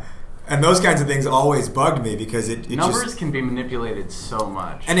 Yeah. And those kinds of things always bugged me because it numbers can be manipulated so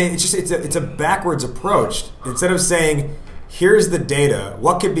much. And it's a backwards approach. Instead of saying, here's the data,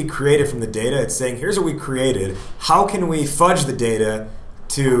 what could be created from the data, it's saying, here's what we created, how can we fudge the data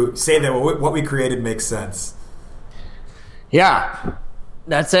to say that what we created makes sense. Yeah,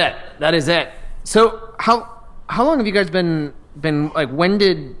 that's it. That is it. So how long have you guys been like? When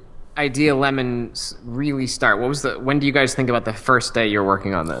did Idea Lemons really start? When do you guys think about the first day you're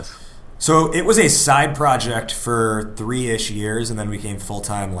working on this? So it was a side project for 3-ish years, and then we became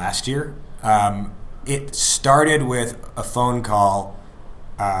full-time last year. It started with a phone call.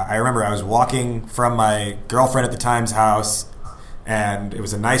 I remember I was walking from my girlfriend at the time's house, and it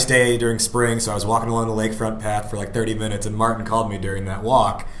was a nice day during spring, so I was walking along the lakefront path for like 30 minutes, and Martin called me during that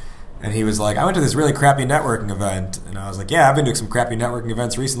walk, and he was like, I went to this really crappy networking event. And I was like, yeah, I've been doing some crappy networking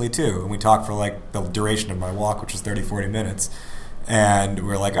events recently too. And we talked for like the duration of my walk, which was 30, 40 minutes. And we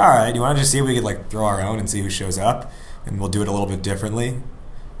were like, all right, you want to just see if we could like throw our own and see who shows up, and we'll do it a little bit differently.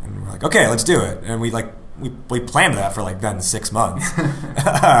 And we're like, okay, let's do it. And we planned that for like then 6 months.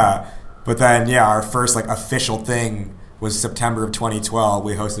 But then, yeah, our first like official thing was September of 2012.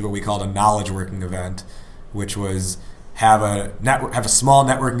 We hosted what we called a knowledge working event, which was have a small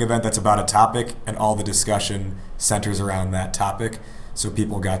networking event that's about a topic, and all the discussion centers around that topic. So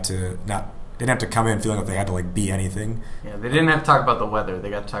people got to didn't have to come in feeling like they had to like be anything. Yeah, they didn't have to talk about the weather. They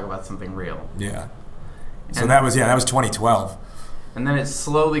got to talk about something real. Yeah. So that was 2012. And then it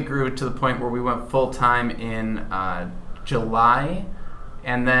slowly grew to the point where we went full-time in July.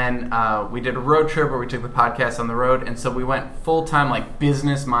 And then we did a road trip where we took the podcast on the road. And so we went full-time, like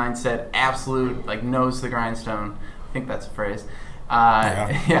business mindset, absolute, like nose to the grindstone. I think that's a phrase.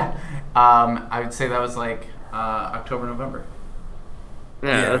 Yeah. I would say that was like October, November.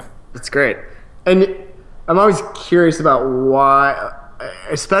 Yeah. That's great. And I'm always curious about why,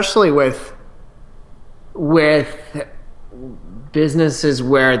 especially with businesses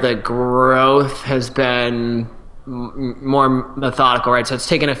where the growth has been more methodical, right? So it's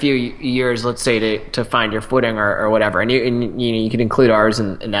taken a few years, let's say, to find your footing or whatever, and you can include ours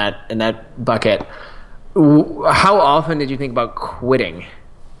in that bucket. How often did you think about quitting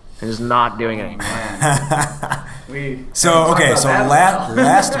and just not doing it anymore?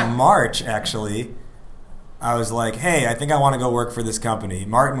 Last March, actually, I was like, hey, I think I want to go work for this company.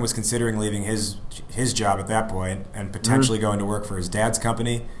 Martin was considering leaving his job at that point and potentially going to work for his dad's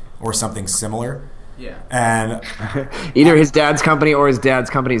company or something similar. Yeah. And either his dad's company or his dad's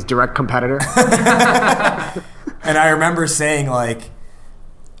company's direct competitor. And I remember saying, like,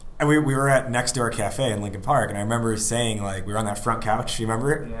 we were at Next Door Cafe in Lincoln Park, and I remember saying, like, we were on that front couch, you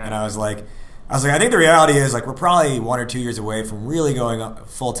remember it? Yeah. And I was like, I think the reality is, like, we're probably 1 or 2 years away from really going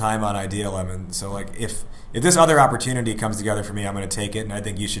full-time on Idea Lemon. So, like, if this other opportunity comes together for me, I'm going to take it, and I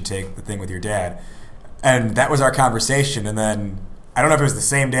think you should take the thing with your dad. And that was our conversation. And then, I don't know if it was the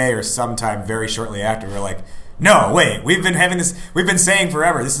same day or sometime very shortly after, we were like, no, wait, we've been saying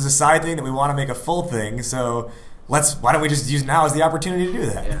forever, this is a side thing that we want to make a full thing, so why don't we just use now as the opportunity to do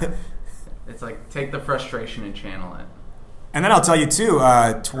that? Yeah. It's like, take the frustration and channel it. And then I'll tell you, too,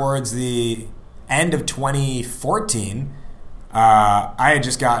 towards the end of 2014, I had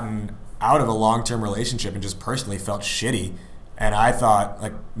just gotten out of a long-term relationship and just personally felt shitty. And I thought,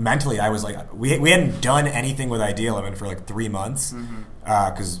 like, mentally, I was like, we hadn't done anything with Idea Lemon for like 3 months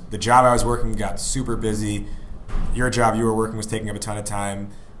because the job I was working got super busy. Your job you were working was taking up a ton of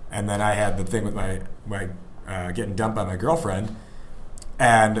time. And then I had the thing with my getting dumped by my girlfriend.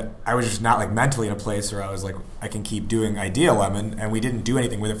 And I was just not like mentally in a place where I was like, I can keep doing Idea Lemon. And we didn't do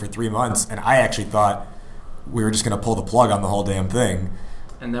anything with it for 3 months. And I actually thought we were just going to pull the plug on the whole damn thing.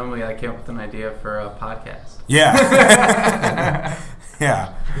 And then we came up with an idea for a podcast. Yeah.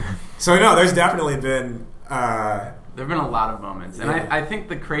 Yeah. So, no, there's definitely been... there have been a lot of moments. And I think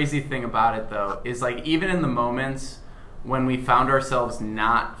the crazy thing about it, though, is like even in the moments when we found ourselves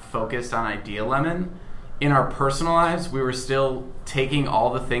not focused on Idea Lemon, in our personal lives, we were still taking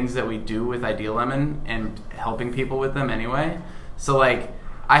all the things that we do with Idea Lemon and helping people with them anyway. So, like,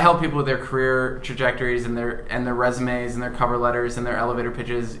 I help people with their career trajectories and their resumes and their cover letters and their elevator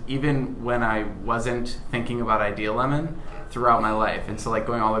pitches, even when I wasn't thinking about Idea Lemon throughout my life. And so, like,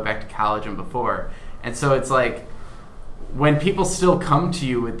 going all the way back to college and before. And so it's like, when people still come to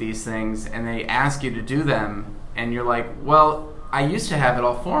you with these things and they ask you to do them, and you're like, well, I used to have it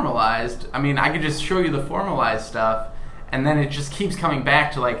all formalized. I mean, I could just show you the formalized stuff, and then it just keeps coming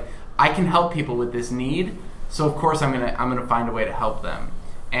back to, like, I can help people with this need, so of course I'm gonna find a way to help them.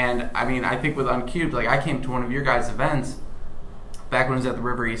 And I mean, I think with Uncubed, like, I came to one of your guys' events back when it was at the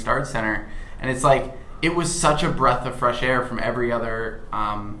River East Arts Center, and it's like, it was such a breath of fresh air from every other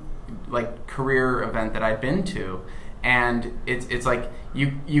like career event that I'd been to. And it's like,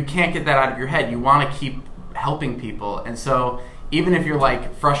 you can't get that out of your head. You want to keep helping people. And so even if you're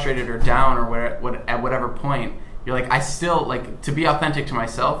like frustrated or down or at whatever point, you're like, I still, like, to be authentic to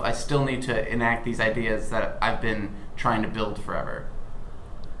myself, I still need to enact these ideas that I've been trying to build forever.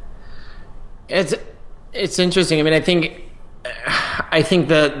 It's interesting. I mean, I think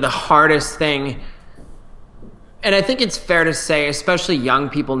the hardest thing, and I think it's fair to say, especially young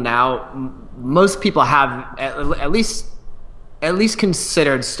people now, most people have at least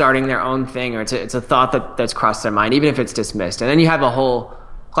considered starting their own thing, or it's a thought that's crossed their mind, even if it's dismissed. And then you have a whole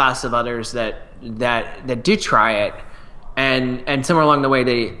class of others that do try it, and somewhere along the way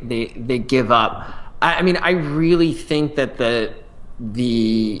they give up. I mean, I really think that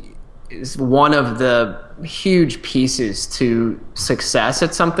the one of the huge pieces to success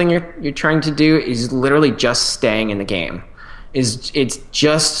at something you're trying to do is literally just staying in the game. It's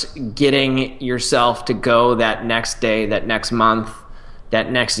just getting yourself to go that next day, that next month,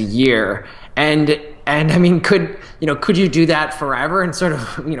 that next year. And I mean, could you do that forever and sort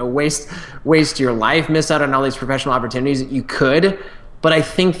of, waste your life, miss out on all these professional opportunities? You could, but I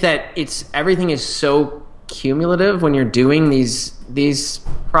think that everything is so cumulative when you're doing these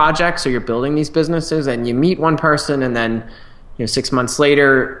projects or you're building these businesses, and you meet one person and then 6 months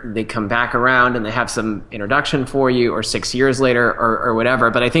later they come back around and they have some introduction for you, or 6 years later or whatever.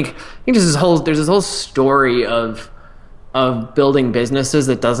 But I think there's this whole story of building businesses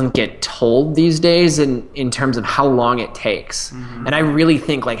that doesn't get told these days in terms of how long it takes. Mm-hmm. And I really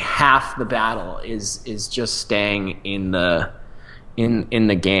think like half the battle is just staying in the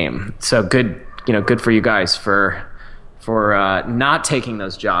game. So good for you guys for not taking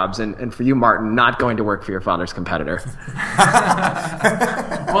those jobs, and for you, Martin, not going to work for your father's competitor.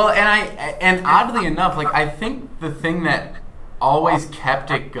 Well, and oddly enough, like, I think the thing that always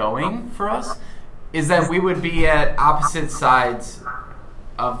kept it going for us is that we would be at opposite sides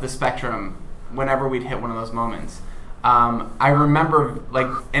of the spectrum whenever we'd hit one of those moments. I remember, like,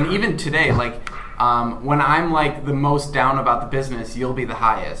 and even today, like, when I'm like the most down about the business, you'll be the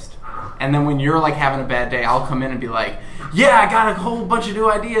highest. And then when you're like having a bad day, I'll come in and be like, yeah, I got a whole bunch of new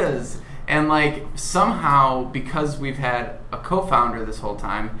ideas. And like, somehow, because we've had a co-founder this whole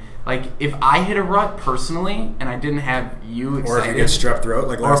time, like, if I hit a rut personally and I didn't have you excited, or if you get strep throat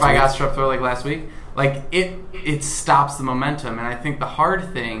like last week, I got strep throat like last week, like, it stops the momentum. And I think the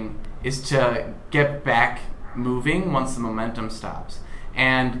hard thing is to get back moving once the momentum stops.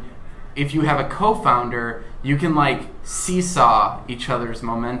 And if you have a co-founder, you can like seesaw each other's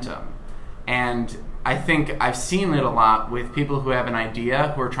momentum. And I think I've seen it a lot with people who have an idea,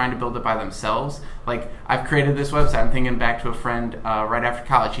 who are trying to build it by themselves. Like, I've created this website. I'm thinking back to a friend right after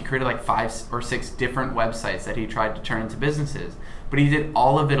college. He created like 5 or 6 different websites that he tried to turn into businesses. But he did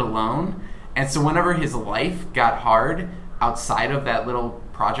all of it alone. And so whenever his life got hard outside of that little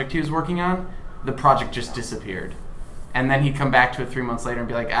project he was working on, the project just disappeared. And then he'd come back to it 3 months later and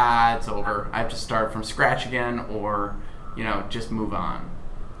be like, it's over. I have to start from scratch again, or, just move on.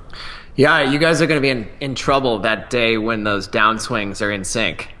 Yeah, you guys are going to be in trouble that day when those downswings are in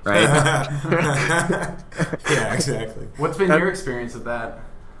sync, right? Yeah, exactly. What's been your experience with that?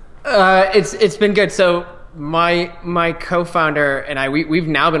 It's been good. So my co-founder and I, we've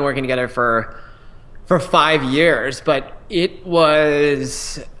now been working together for 5 years, but it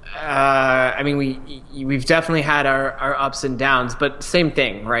was... we've definitely had our ups and downs, but same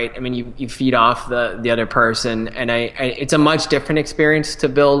thing, right? I mean, you feed off the other person, and it's a much different experience to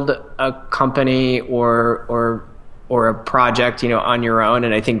build a company or a project, on your own.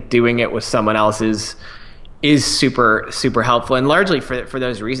 And I think doing it with someone else is super, super helpful, and largely for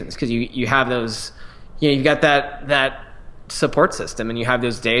those reasons, because you have those, you've got that support system, and you have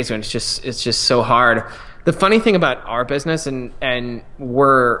those days when it's just so hard. The funny thing about our business, and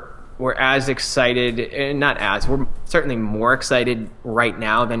we're as excited, and we're certainly more excited right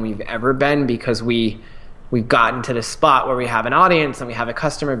now than we've ever been, because we've gotten to the spot where we have an audience and we have a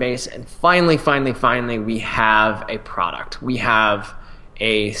customer base, and finally we have a product. We have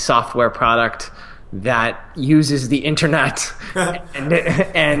a software product that uses the internet and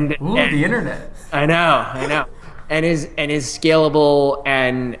the internet. I know. And is scalable,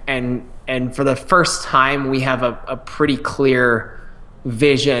 and for the first time, we have a pretty clear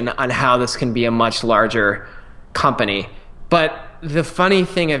vision on how this can be a much larger company. But the funny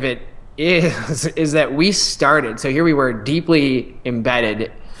thing of it is that we started, so here we were deeply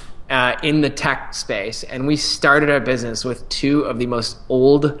embedded in the tech space, and we started our business with 2 of the most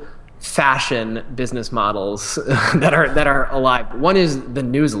old-fashioned business models that are alive. One is the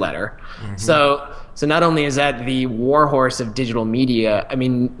newsletter. Mm-hmm. So not only is that the warhorse of digital media, I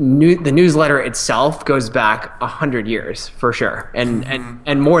mean, the newsletter itself goes back 100 years for sure,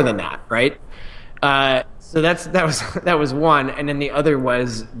 and more than that, right? So that was one, and then the other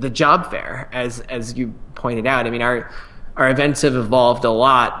was the job fair, as you pointed out. I mean, our events have evolved a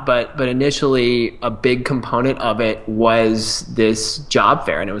lot, but initially a big component of it was this job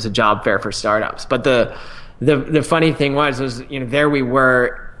fair, and it was a job fair for startups. But the funny thing was there we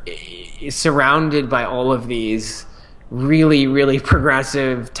were surrounded by all of these really, really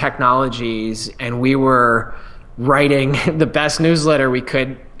progressive technologies, and we were writing the best newsletter we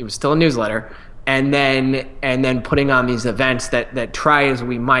could. It was still a newsletter. And then putting on these events that try as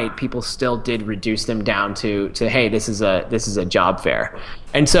we might, people still did reduce them down to hey, this is a job fair.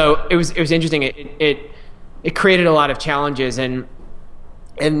 And so it was interesting. It created a lot of challenges, and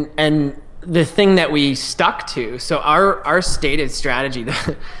the thing that we stuck to. So our stated strategy,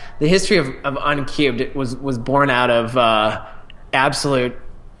 the history of Uncubed was born out of absolute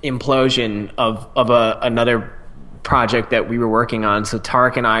implosion of another project that we were working on. So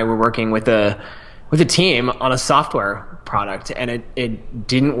Tarek and I were working with a team on a software product, and it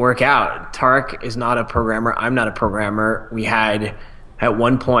didn't work out. Tarek is not a programmer. I'm not a programmer. We had at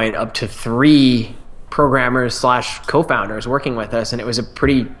one point up to 3 programmers / co-founders working with us, and it was a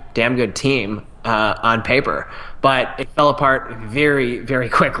pretty damn good team on paper, but it fell apart very, very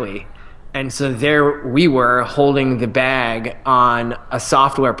quickly. And so there we were holding the bag on a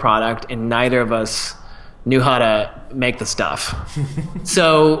software product, and neither of us knew how to make the stuff.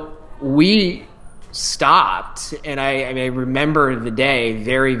 So we stopped, and I remember the day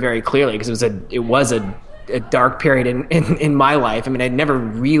very, very clearly, because it was a dark period in my life. I mean, I'd never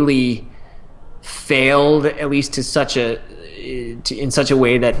really failed, at least in such a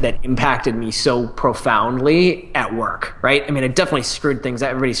way that impacted me so profoundly at work, right? I mean, I definitely screwed things.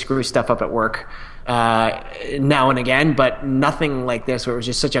 Everybody screws stuff up at work now and again, but nothing like this, where it was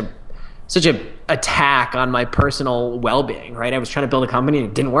just such a attack on my personal well-being, right? I was trying to build a company and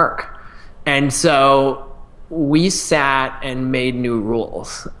it didn't work. And so we sat and made new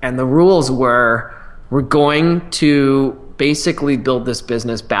rules. And the rules were, we're going to basically build this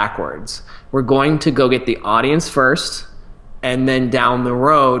business backwards. We're going to go get the audience first, and then down the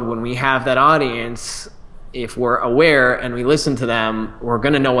road, when we have that audience, if we're aware and we listen to them, we're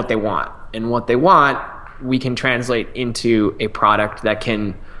going to know what they want. And what they want, we can translate into a product that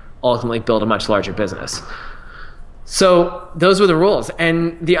can ultimately build a much larger business. So those were the rules.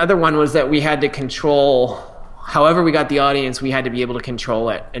 And the other one was that we had to control, however we got the audience, we had to be able to control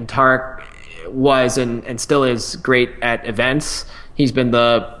it. And Tarek was and still is great at events. He's been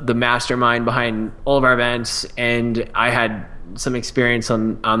the mastermind behind all of our events, and I had some experience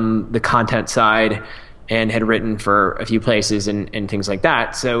on the content side and had written for a few places and things like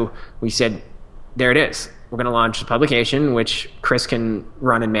that. So we said, there it is. We're going to launch a publication, which Chris can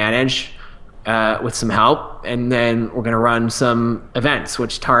run and manage with some help. And then we're going to run some events,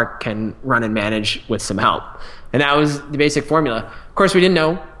 which Tarek can run and manage with some help. And that was the basic formula. Of course, we didn't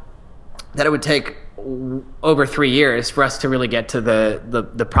know that it would take over 3 years for us to really get to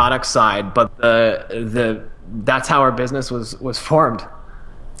the product side, but that's how our business was formed.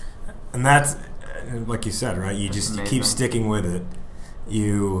 And that's, like you said, right? You just keep sticking with it.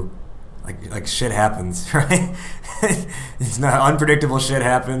 You like shit happens, right? It's not unpredictable shit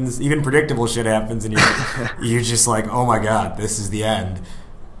happens. Even predictable shit happens, and you're just like, oh my god, this is the end.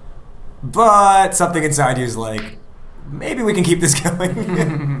 But something inside you is like, maybe we can keep this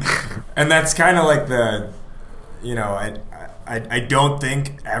going. And that's kind of like I don't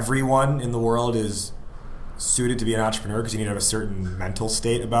think everyone in the world is suited to be an entrepreneur, because you need to have a certain mental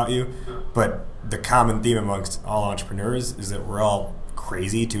state about you. But the common theme amongst all entrepreneurs is that we're all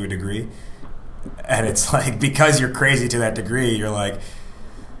crazy to a degree. And it's like, because you're crazy to that degree, you're like,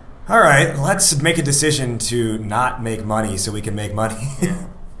 all right, let's make a decision to not make money so we can make money.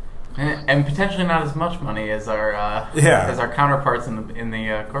 And potentially not as much money as our counterparts in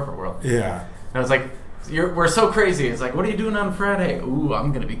the corporate world. Yeah. And I was like, we're so crazy. It's like, what are you doing on Friday? Ooh, I'm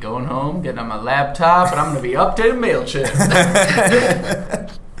going to be going home, getting on my laptop, and I'm going to be updating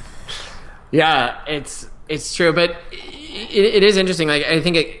MailChimp. Yeah, it's true, but it is interesting. Like, I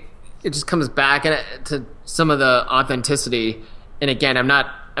think it just comes back to some of the authenticity. And again, I'm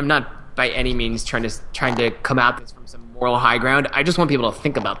not by any means trying to come at this from some moral high ground. I just want people to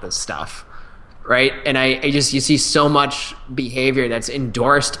think about this stuff, right? And you see so much behavior that's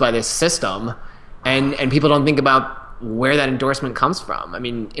endorsed by this system, and people don't think about where that endorsement comes from. I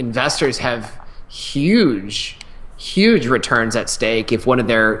mean, investors have huge returns at stake if one of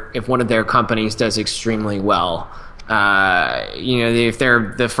their companies does extremely well. If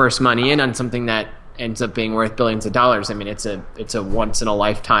they're the first money in on something that ends up being worth billions of dollars, I mean, it's a once in a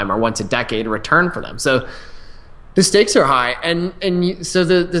lifetime or once a decade return for them. So The stakes are high, so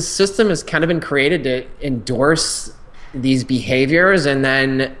the system has kind of been created to endorse these behaviors, and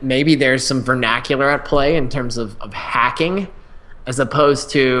then maybe there's some vernacular at play in terms of hacking, as opposed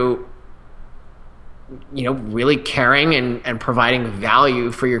to really caring and providing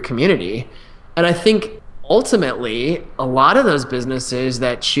value for your community. And I think ultimately a lot of those businesses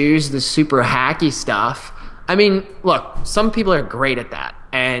that choose the super hacky stuff, I mean, look, some people are great at that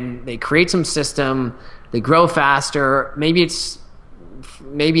and they create some system, they grow faster. Maybe it's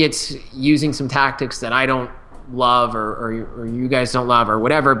using some tactics that I don't love or you guys don't love or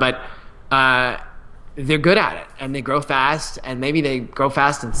whatever, but they're good at it and they grow fast, and maybe they grow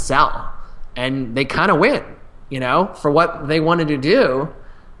fast and sell, and they kind of win, for what they wanted to do.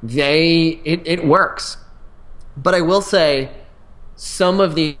 It works. But I will say some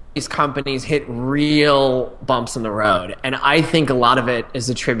of these companies hit real bumps in the road, and I think a lot of it is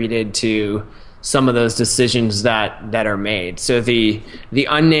attributed to some of those decisions that are made. So the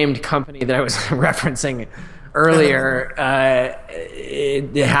unnamed company that I was referencing earlier,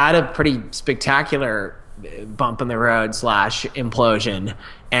 it had a pretty spectacular bump in the road / implosion,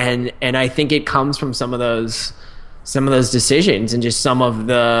 and I think it comes from some of those decisions and just some of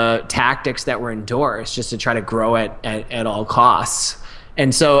the tactics that were endorsed just to try to grow it at all costs.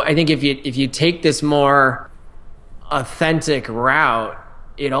 And so I think if you take this more authentic route,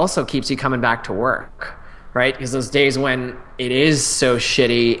 it also keeps you coming back to work, right? Because those days when it is so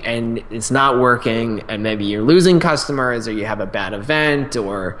shitty and it's not working, and maybe you're losing customers, or you have a bad event,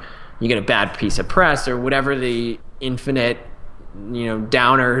 or you get a bad piece of press, or whatever the infinite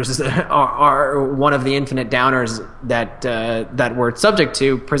downers are one of the infinite downers that we're subject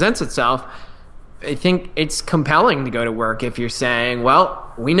to presents itself. I think it's compelling to go to work if you're saying,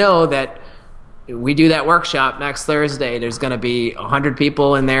 well, we know that we do that workshop next Thursday, there's going to be 100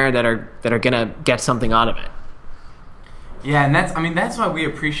 people in there that are going to get something out of it. Yeah, and that's why we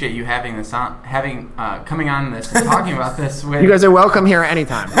appreciate you having this on, coming on this and talking about this. With you guys are welcome here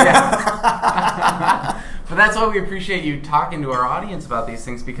anytime. Yeah. But that's why we appreciate you talking to our audience about these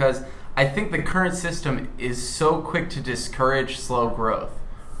things, because I think the current system is so quick to discourage slow growth,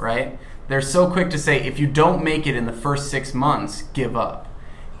 right? They're so quick to say, if you don't make it in the first 6 months, give up.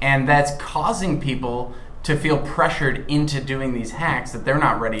 And that's causing people to feel pressured into doing these hacks that they're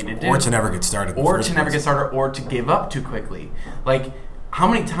not ready to do. Or to never get started. Or to give up too quickly. Like, how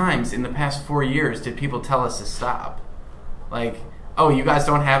many times in the past 4 years did people tell us to stop? Like, oh, you guys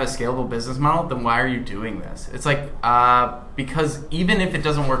don't have a scalable business model? Then why are you doing this? It's like, because even if it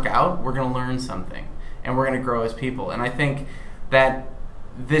doesn't work out, we're going to learn something. And we're going to grow as people. And I think that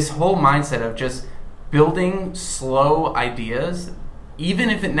this whole mindset of just building slow ideas, even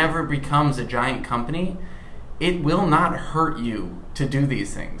if it never becomes a giant company, it will not hurt you to do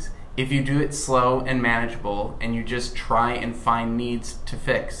these things. If you do it slow and manageable, and you just try and find needs to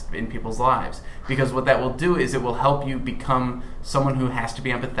fix in people's lives. Because what that will do is it will help you become someone who has to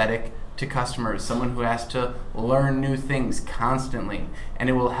be empathetic to customers, someone who has to learn new things constantly. And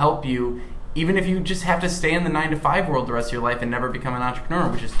it will help you, even if you just have to stay in the 9-to-5 world the rest of your life and never become an entrepreneur,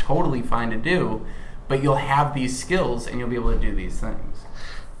 which is totally fine to do, but you'll have these skills and you'll be able to do these things.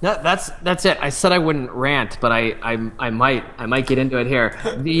 No, that's it. I said I wouldn't rant, but I might get into it here.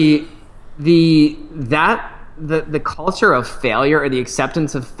 The culture of failure, or the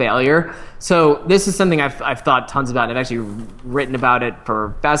acceptance of failure. So this is something I've thought tons about. I've actually written about it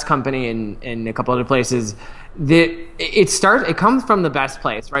for Fast Company and a couple other places. It comes from the best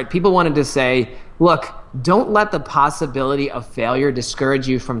place, right? People wanted to say, look, don't let the possibility of failure discourage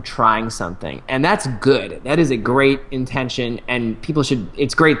you from trying something. And that's good. That is a great intention, and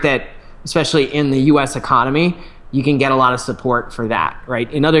it's great that, especially in the US economy, you can get a lot of support for that,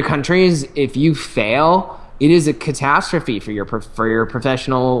 right? In other countries, if you fail, it is a catastrophe for your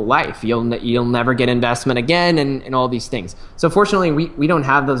professional life. You'll never get investment again, and all these things. So fortunately, we don't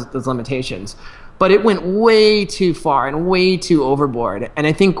have those limitations. But it went way too far and way too overboard. And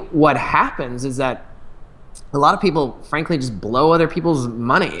I think what happens is that a lot of people, frankly, just blow other people's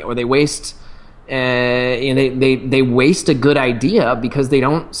money, or they waste. They waste a good idea because they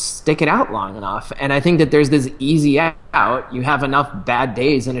don't stick it out long enough. And I think that there's this easy out. You have enough bad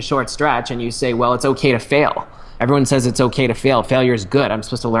days in a short stretch, and you say, well, it's okay to fail. Everyone says it's okay to fail. Failure is good. I'm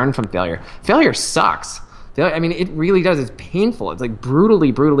supposed to learn from failure. Failure sucks. I mean, it really does. It's painful. It's like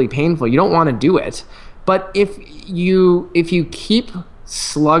brutally, brutally painful. You don't want to do it. But if you keep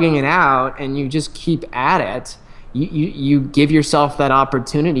slugging it out and you just keep at it, you give yourself that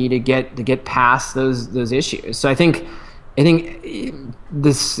opportunity to get past those issues. So I think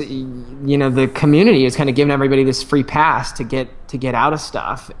this, the community is kind of giving everybody this free pass to get out of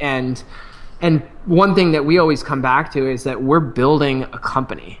stuff. And And one thing that we always come back to is that we're building a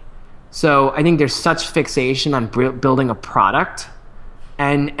company. So I think there's such fixation on building a product,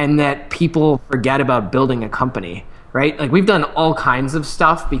 and that people forget about building a company, right? Like we've done all kinds of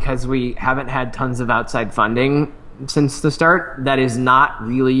stuff because we haven't had tons of outside funding since the start. That is not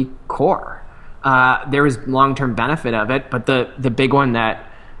really core. There is long-term benefit of it, but the big one that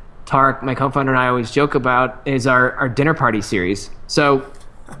Tarek, my co-founder, and I always joke about is our dinner party series. So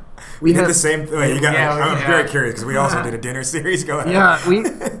we did the same. Wait, I'm very curious because we also did a dinner series. Go ahead. Yeah,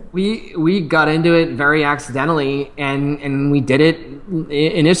 we got into it very accidentally, and we did it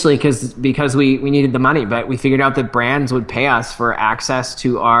initially because we needed the money, but we figured out that brands would pay us for access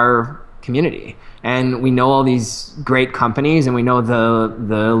to our community. And we know all these great companies, and we know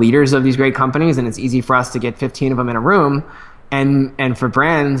the leaders of these great companies, and it's easy for us to get 15 of them in a room. And for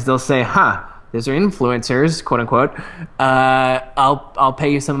brands, they'll say, those are influencers, quote unquote. I'll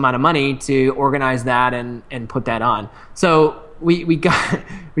pay you some amount of money to organize that and put that on. So we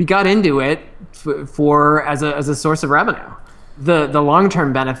got into it for as a source of revenue. The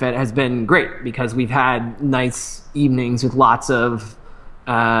long-term benefit has been great because we've had nice evenings with lots of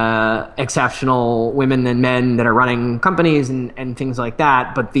exceptional women and men that are running companies and things like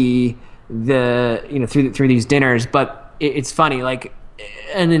that. But the through these dinners, but it's funny, like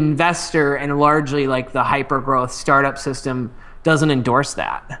an investor and largely like the hyper-growth startup system doesn't endorse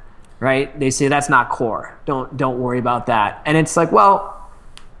that, right? They say that's not core. Don't worry about that. And it's like, well,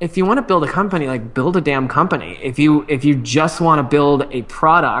 if you want to build a company, like build a damn company. If you just want to build a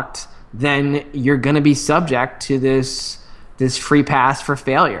product, then you're going to be subject to this free pass for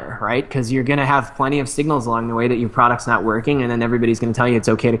failure, right? Because you're going to have plenty of signals along the way that your product's not working, and then everybody's going to tell you it's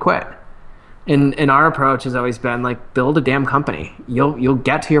okay to quit. And our approach has always been like, build a damn company. You'll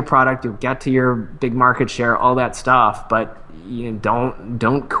get to your product, you'll get to your big market share, all that stuff, but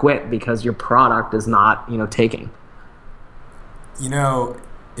don't quit because your product is not taking.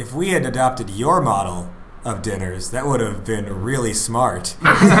 If we had adopted your model of dinners, that would have been really smart.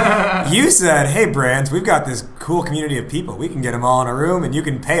 You said, hey brands, we've got this cool community of people. We can get them all in a room and you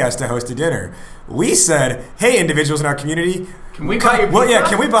can pay us to host a dinner. We said, hey individuals in our community, can we buy you pizza? Well, yeah,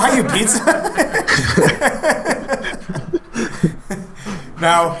 can we buy you pizza?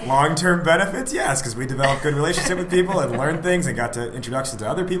 Now, long-term benefits, yes, because we developed good relationship with people and learned things and got to introductions to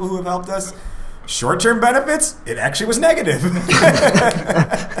other people who have helped us. Short-term benefits, it actually was negative.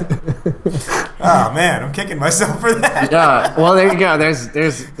 Oh man, I'm kicking myself for that. Yeah, well there you go.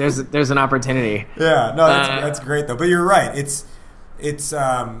 There's an opportunity. Yeah, no, that's great though. But you're right. It's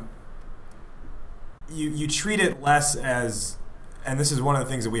you treat it less as, and this is one of the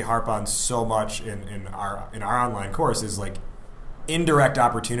things that we harp on so much in our online course is like indirect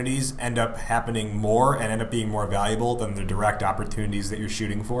opportunities end up happening more and end up being more valuable than the direct opportunities that you're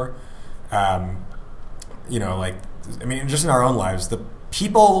shooting for. Just in our own lives, the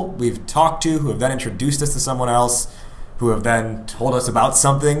people we've talked to who have then introduced us to someone else, who have then told us about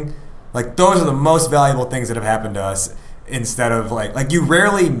something, like those are the most valuable things that have happened to us. Instead of like you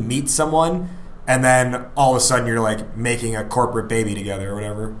rarely meet someone and then all of a sudden you're like making a corporate baby together or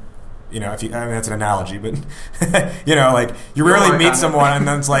whatever. That's an analogy, but like you rarely meet someone and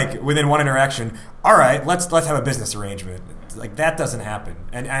then it's like within one interaction, all right, let's have a business arrangement. Like that doesn't happen.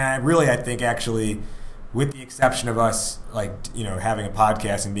 And I think actually, with the exception of us, having a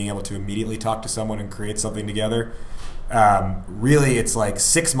podcast and being able to immediately talk to someone and create something together, really it's like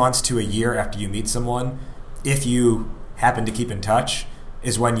 6 months to a year after you meet someone, if you happen to keep in touch,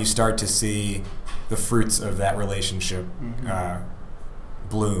 is when you start to see the fruits of that relationship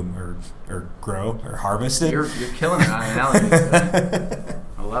bloom or grow or harvest it. You're killing it on analogies.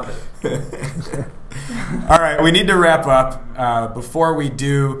 I love it. All right, we need to wrap up. Before we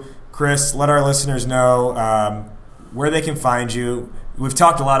do, Chris, let our listeners know where they can find you. We've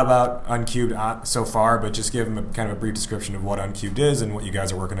talked a lot about Uncubed so far, but just give them a kind of a brief description of what Uncubed is and what you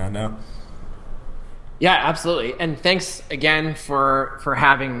guys are working on now. Yeah, absolutely. And thanks again for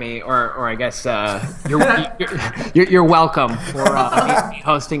having me, or I guess you're welcome for me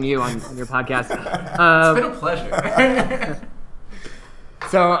hosting you on your podcast. It's been a pleasure.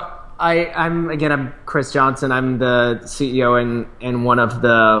 So I'm Chris Johnson. I'm the CEO and one of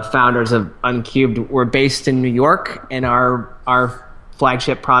the founders of Uncubed. We're based in New York, and our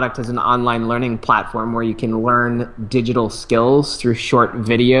flagship product is an online learning platform where you can learn digital skills through short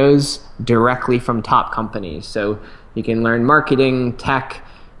videos directly from top companies. So you can learn marketing, tech,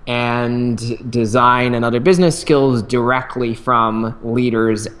 and design and other business skills directly from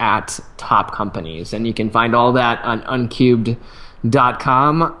leaders at top companies. And you can find all that on uncubed.com.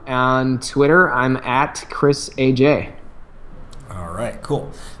 On Twitter, I'm at ChrisAJ. All right,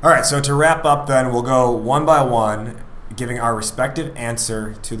 cool. All right, so to wrap up then, we'll go one by one, giving our respective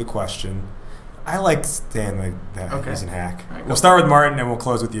answer to the question. I like staying like that as a hack. Right, we'll start with Martin and we'll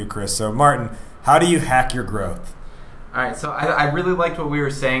close with you, Chris. So Martin, how do you hack your growth? All right, so I really liked what we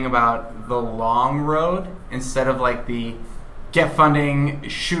were saying about the long road instead of like the get funding,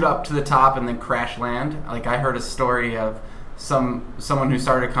 shoot up to the top, and then crash land. Like I heard a story of someone who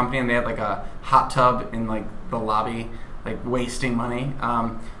started a company and they had like a hot tub in like the lobby, like wasting money.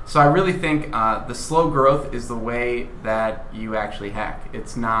 So I really think the slow growth is the way that you actually hack.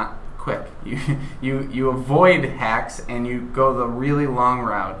 It's not quick. You avoid hacks and you go the really long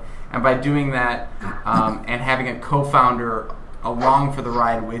route. And by doing that and having a co-founder along for the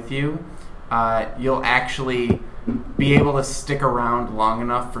ride with you, you'll actually be able to stick around long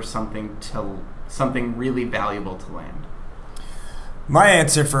enough for something really valuable to land. My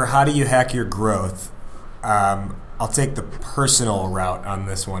answer for how do you hack your growth, I'll take the personal route on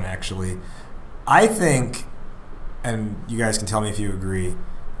this one, actually. I think, and you guys can tell me if you agree,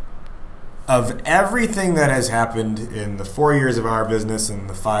 of everything that has happened in the 4 years of our business and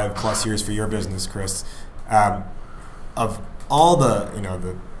the 5+ years for your business, Chris, of all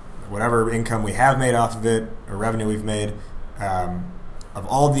the whatever income we have made off of it or revenue we've made, of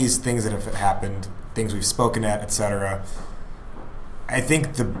all these things that have happened, things we've spoken at, etc., I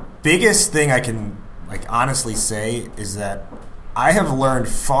think the biggest thing I can honestly say is that I have learned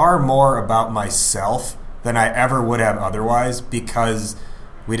far more about myself than I ever would have otherwise because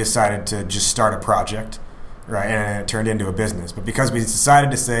we decided to just start a project, right? And it turned into a business. But because we decided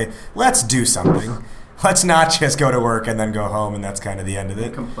to say, let's do something. Let's not just go to work and then go home and that's kind of the end of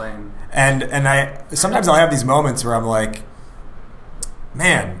it. Complain. And sometimes I'll have these moments where I'm like,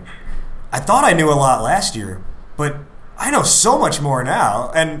 man, I thought I knew a lot last year, but I know so much more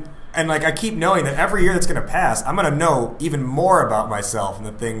now. And I keep knowing that every year that's going to pass, I'm going to know even more about myself and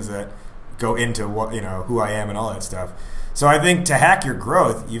the things that go into what who I am and all that stuff. So I think to hack your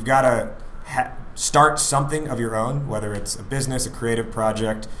growth, you've got to start something of your own, whether it's a business, a creative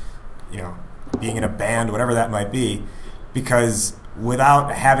project, being in a band, whatever that might be, because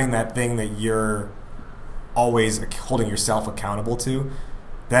without having that thing that you're always holding yourself accountable to,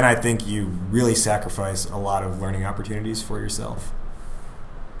 then I think you really sacrifice a lot of learning opportunities for yourself.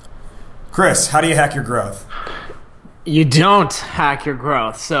 Chris, how do you hack your growth? You don't hack your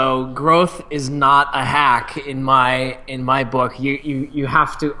growth. So growth is not a hack in my book. You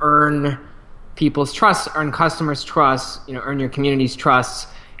have to earn people's trust, earn customers' trust, earn your community's trust,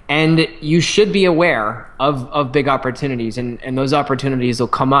 and you should be aware of big opportunities, and those opportunities will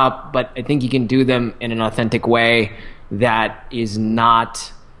come up. But I think you can do them in an authentic way that is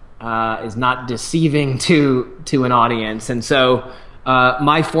not deceiving to an audience. And so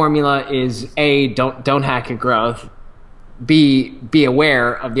my formula is A, don't hack your growth. B,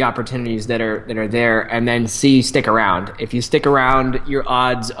 aware of the opportunities that are there, and then C, stick around. If you stick around, your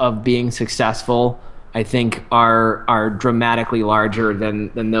odds of being successful, I think, are dramatically larger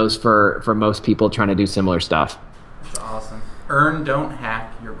than those for most people trying to do similar stuff. That's awesome. Earn, don't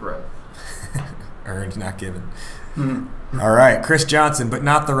hack your growth. Earned, not given. All right, Chris Johnson, but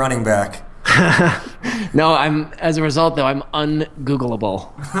not the running back. No, as a result, though, I'm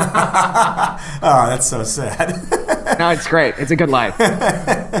ungoogleable. Oh, that's so sad. No, it's great. It's a good life.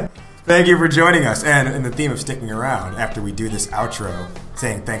 Thank you for joining us. And in the theme of sticking around, after we do this outro,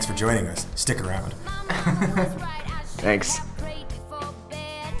 saying thanks for joining us, stick around. Thanks.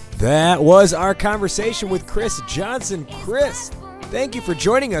 That was our conversation with Chris Johnson. Chris, thank you for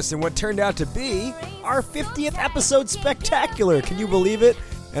joining us in what turned out to be our 50th episode spectacular. Can you believe it?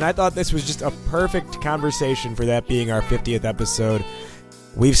 And I thought this was just a perfect conversation for that being our 50th episode.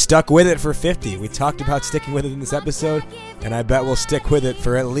 We've stuck with it for 50. We talked about sticking with it in this episode, and I bet we'll stick with it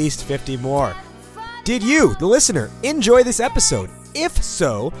for at least 50 more. Did you, the listener, enjoy this episode? If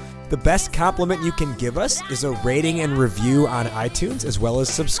so, the best compliment you can give us is a rating and review on iTunes, as well as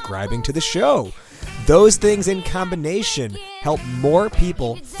subscribing to the show. Those things in combination help more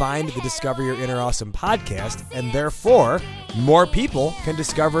people find the Discover Your Inner Awesome podcast, and therefore, more people can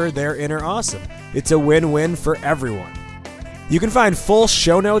discover their inner awesome. It's a win-win for everyone. You can find full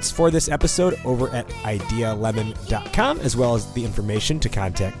show notes for this episode over at idealemon.com, as well as the information to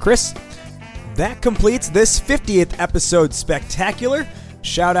contact Chris. That completes this 50th episode spectacular.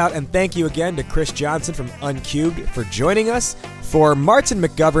 Shout out and thank you again to Chris Johnson from Uncubed for joining us. For Martin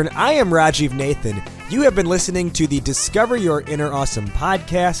McGovern, I am Rajiv Nathan. You have been listening to the Discover Your Inner Awesome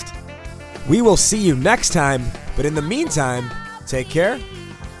podcast. We will see you next time, but in the meantime, take care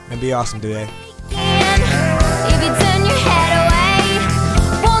and be awesome today.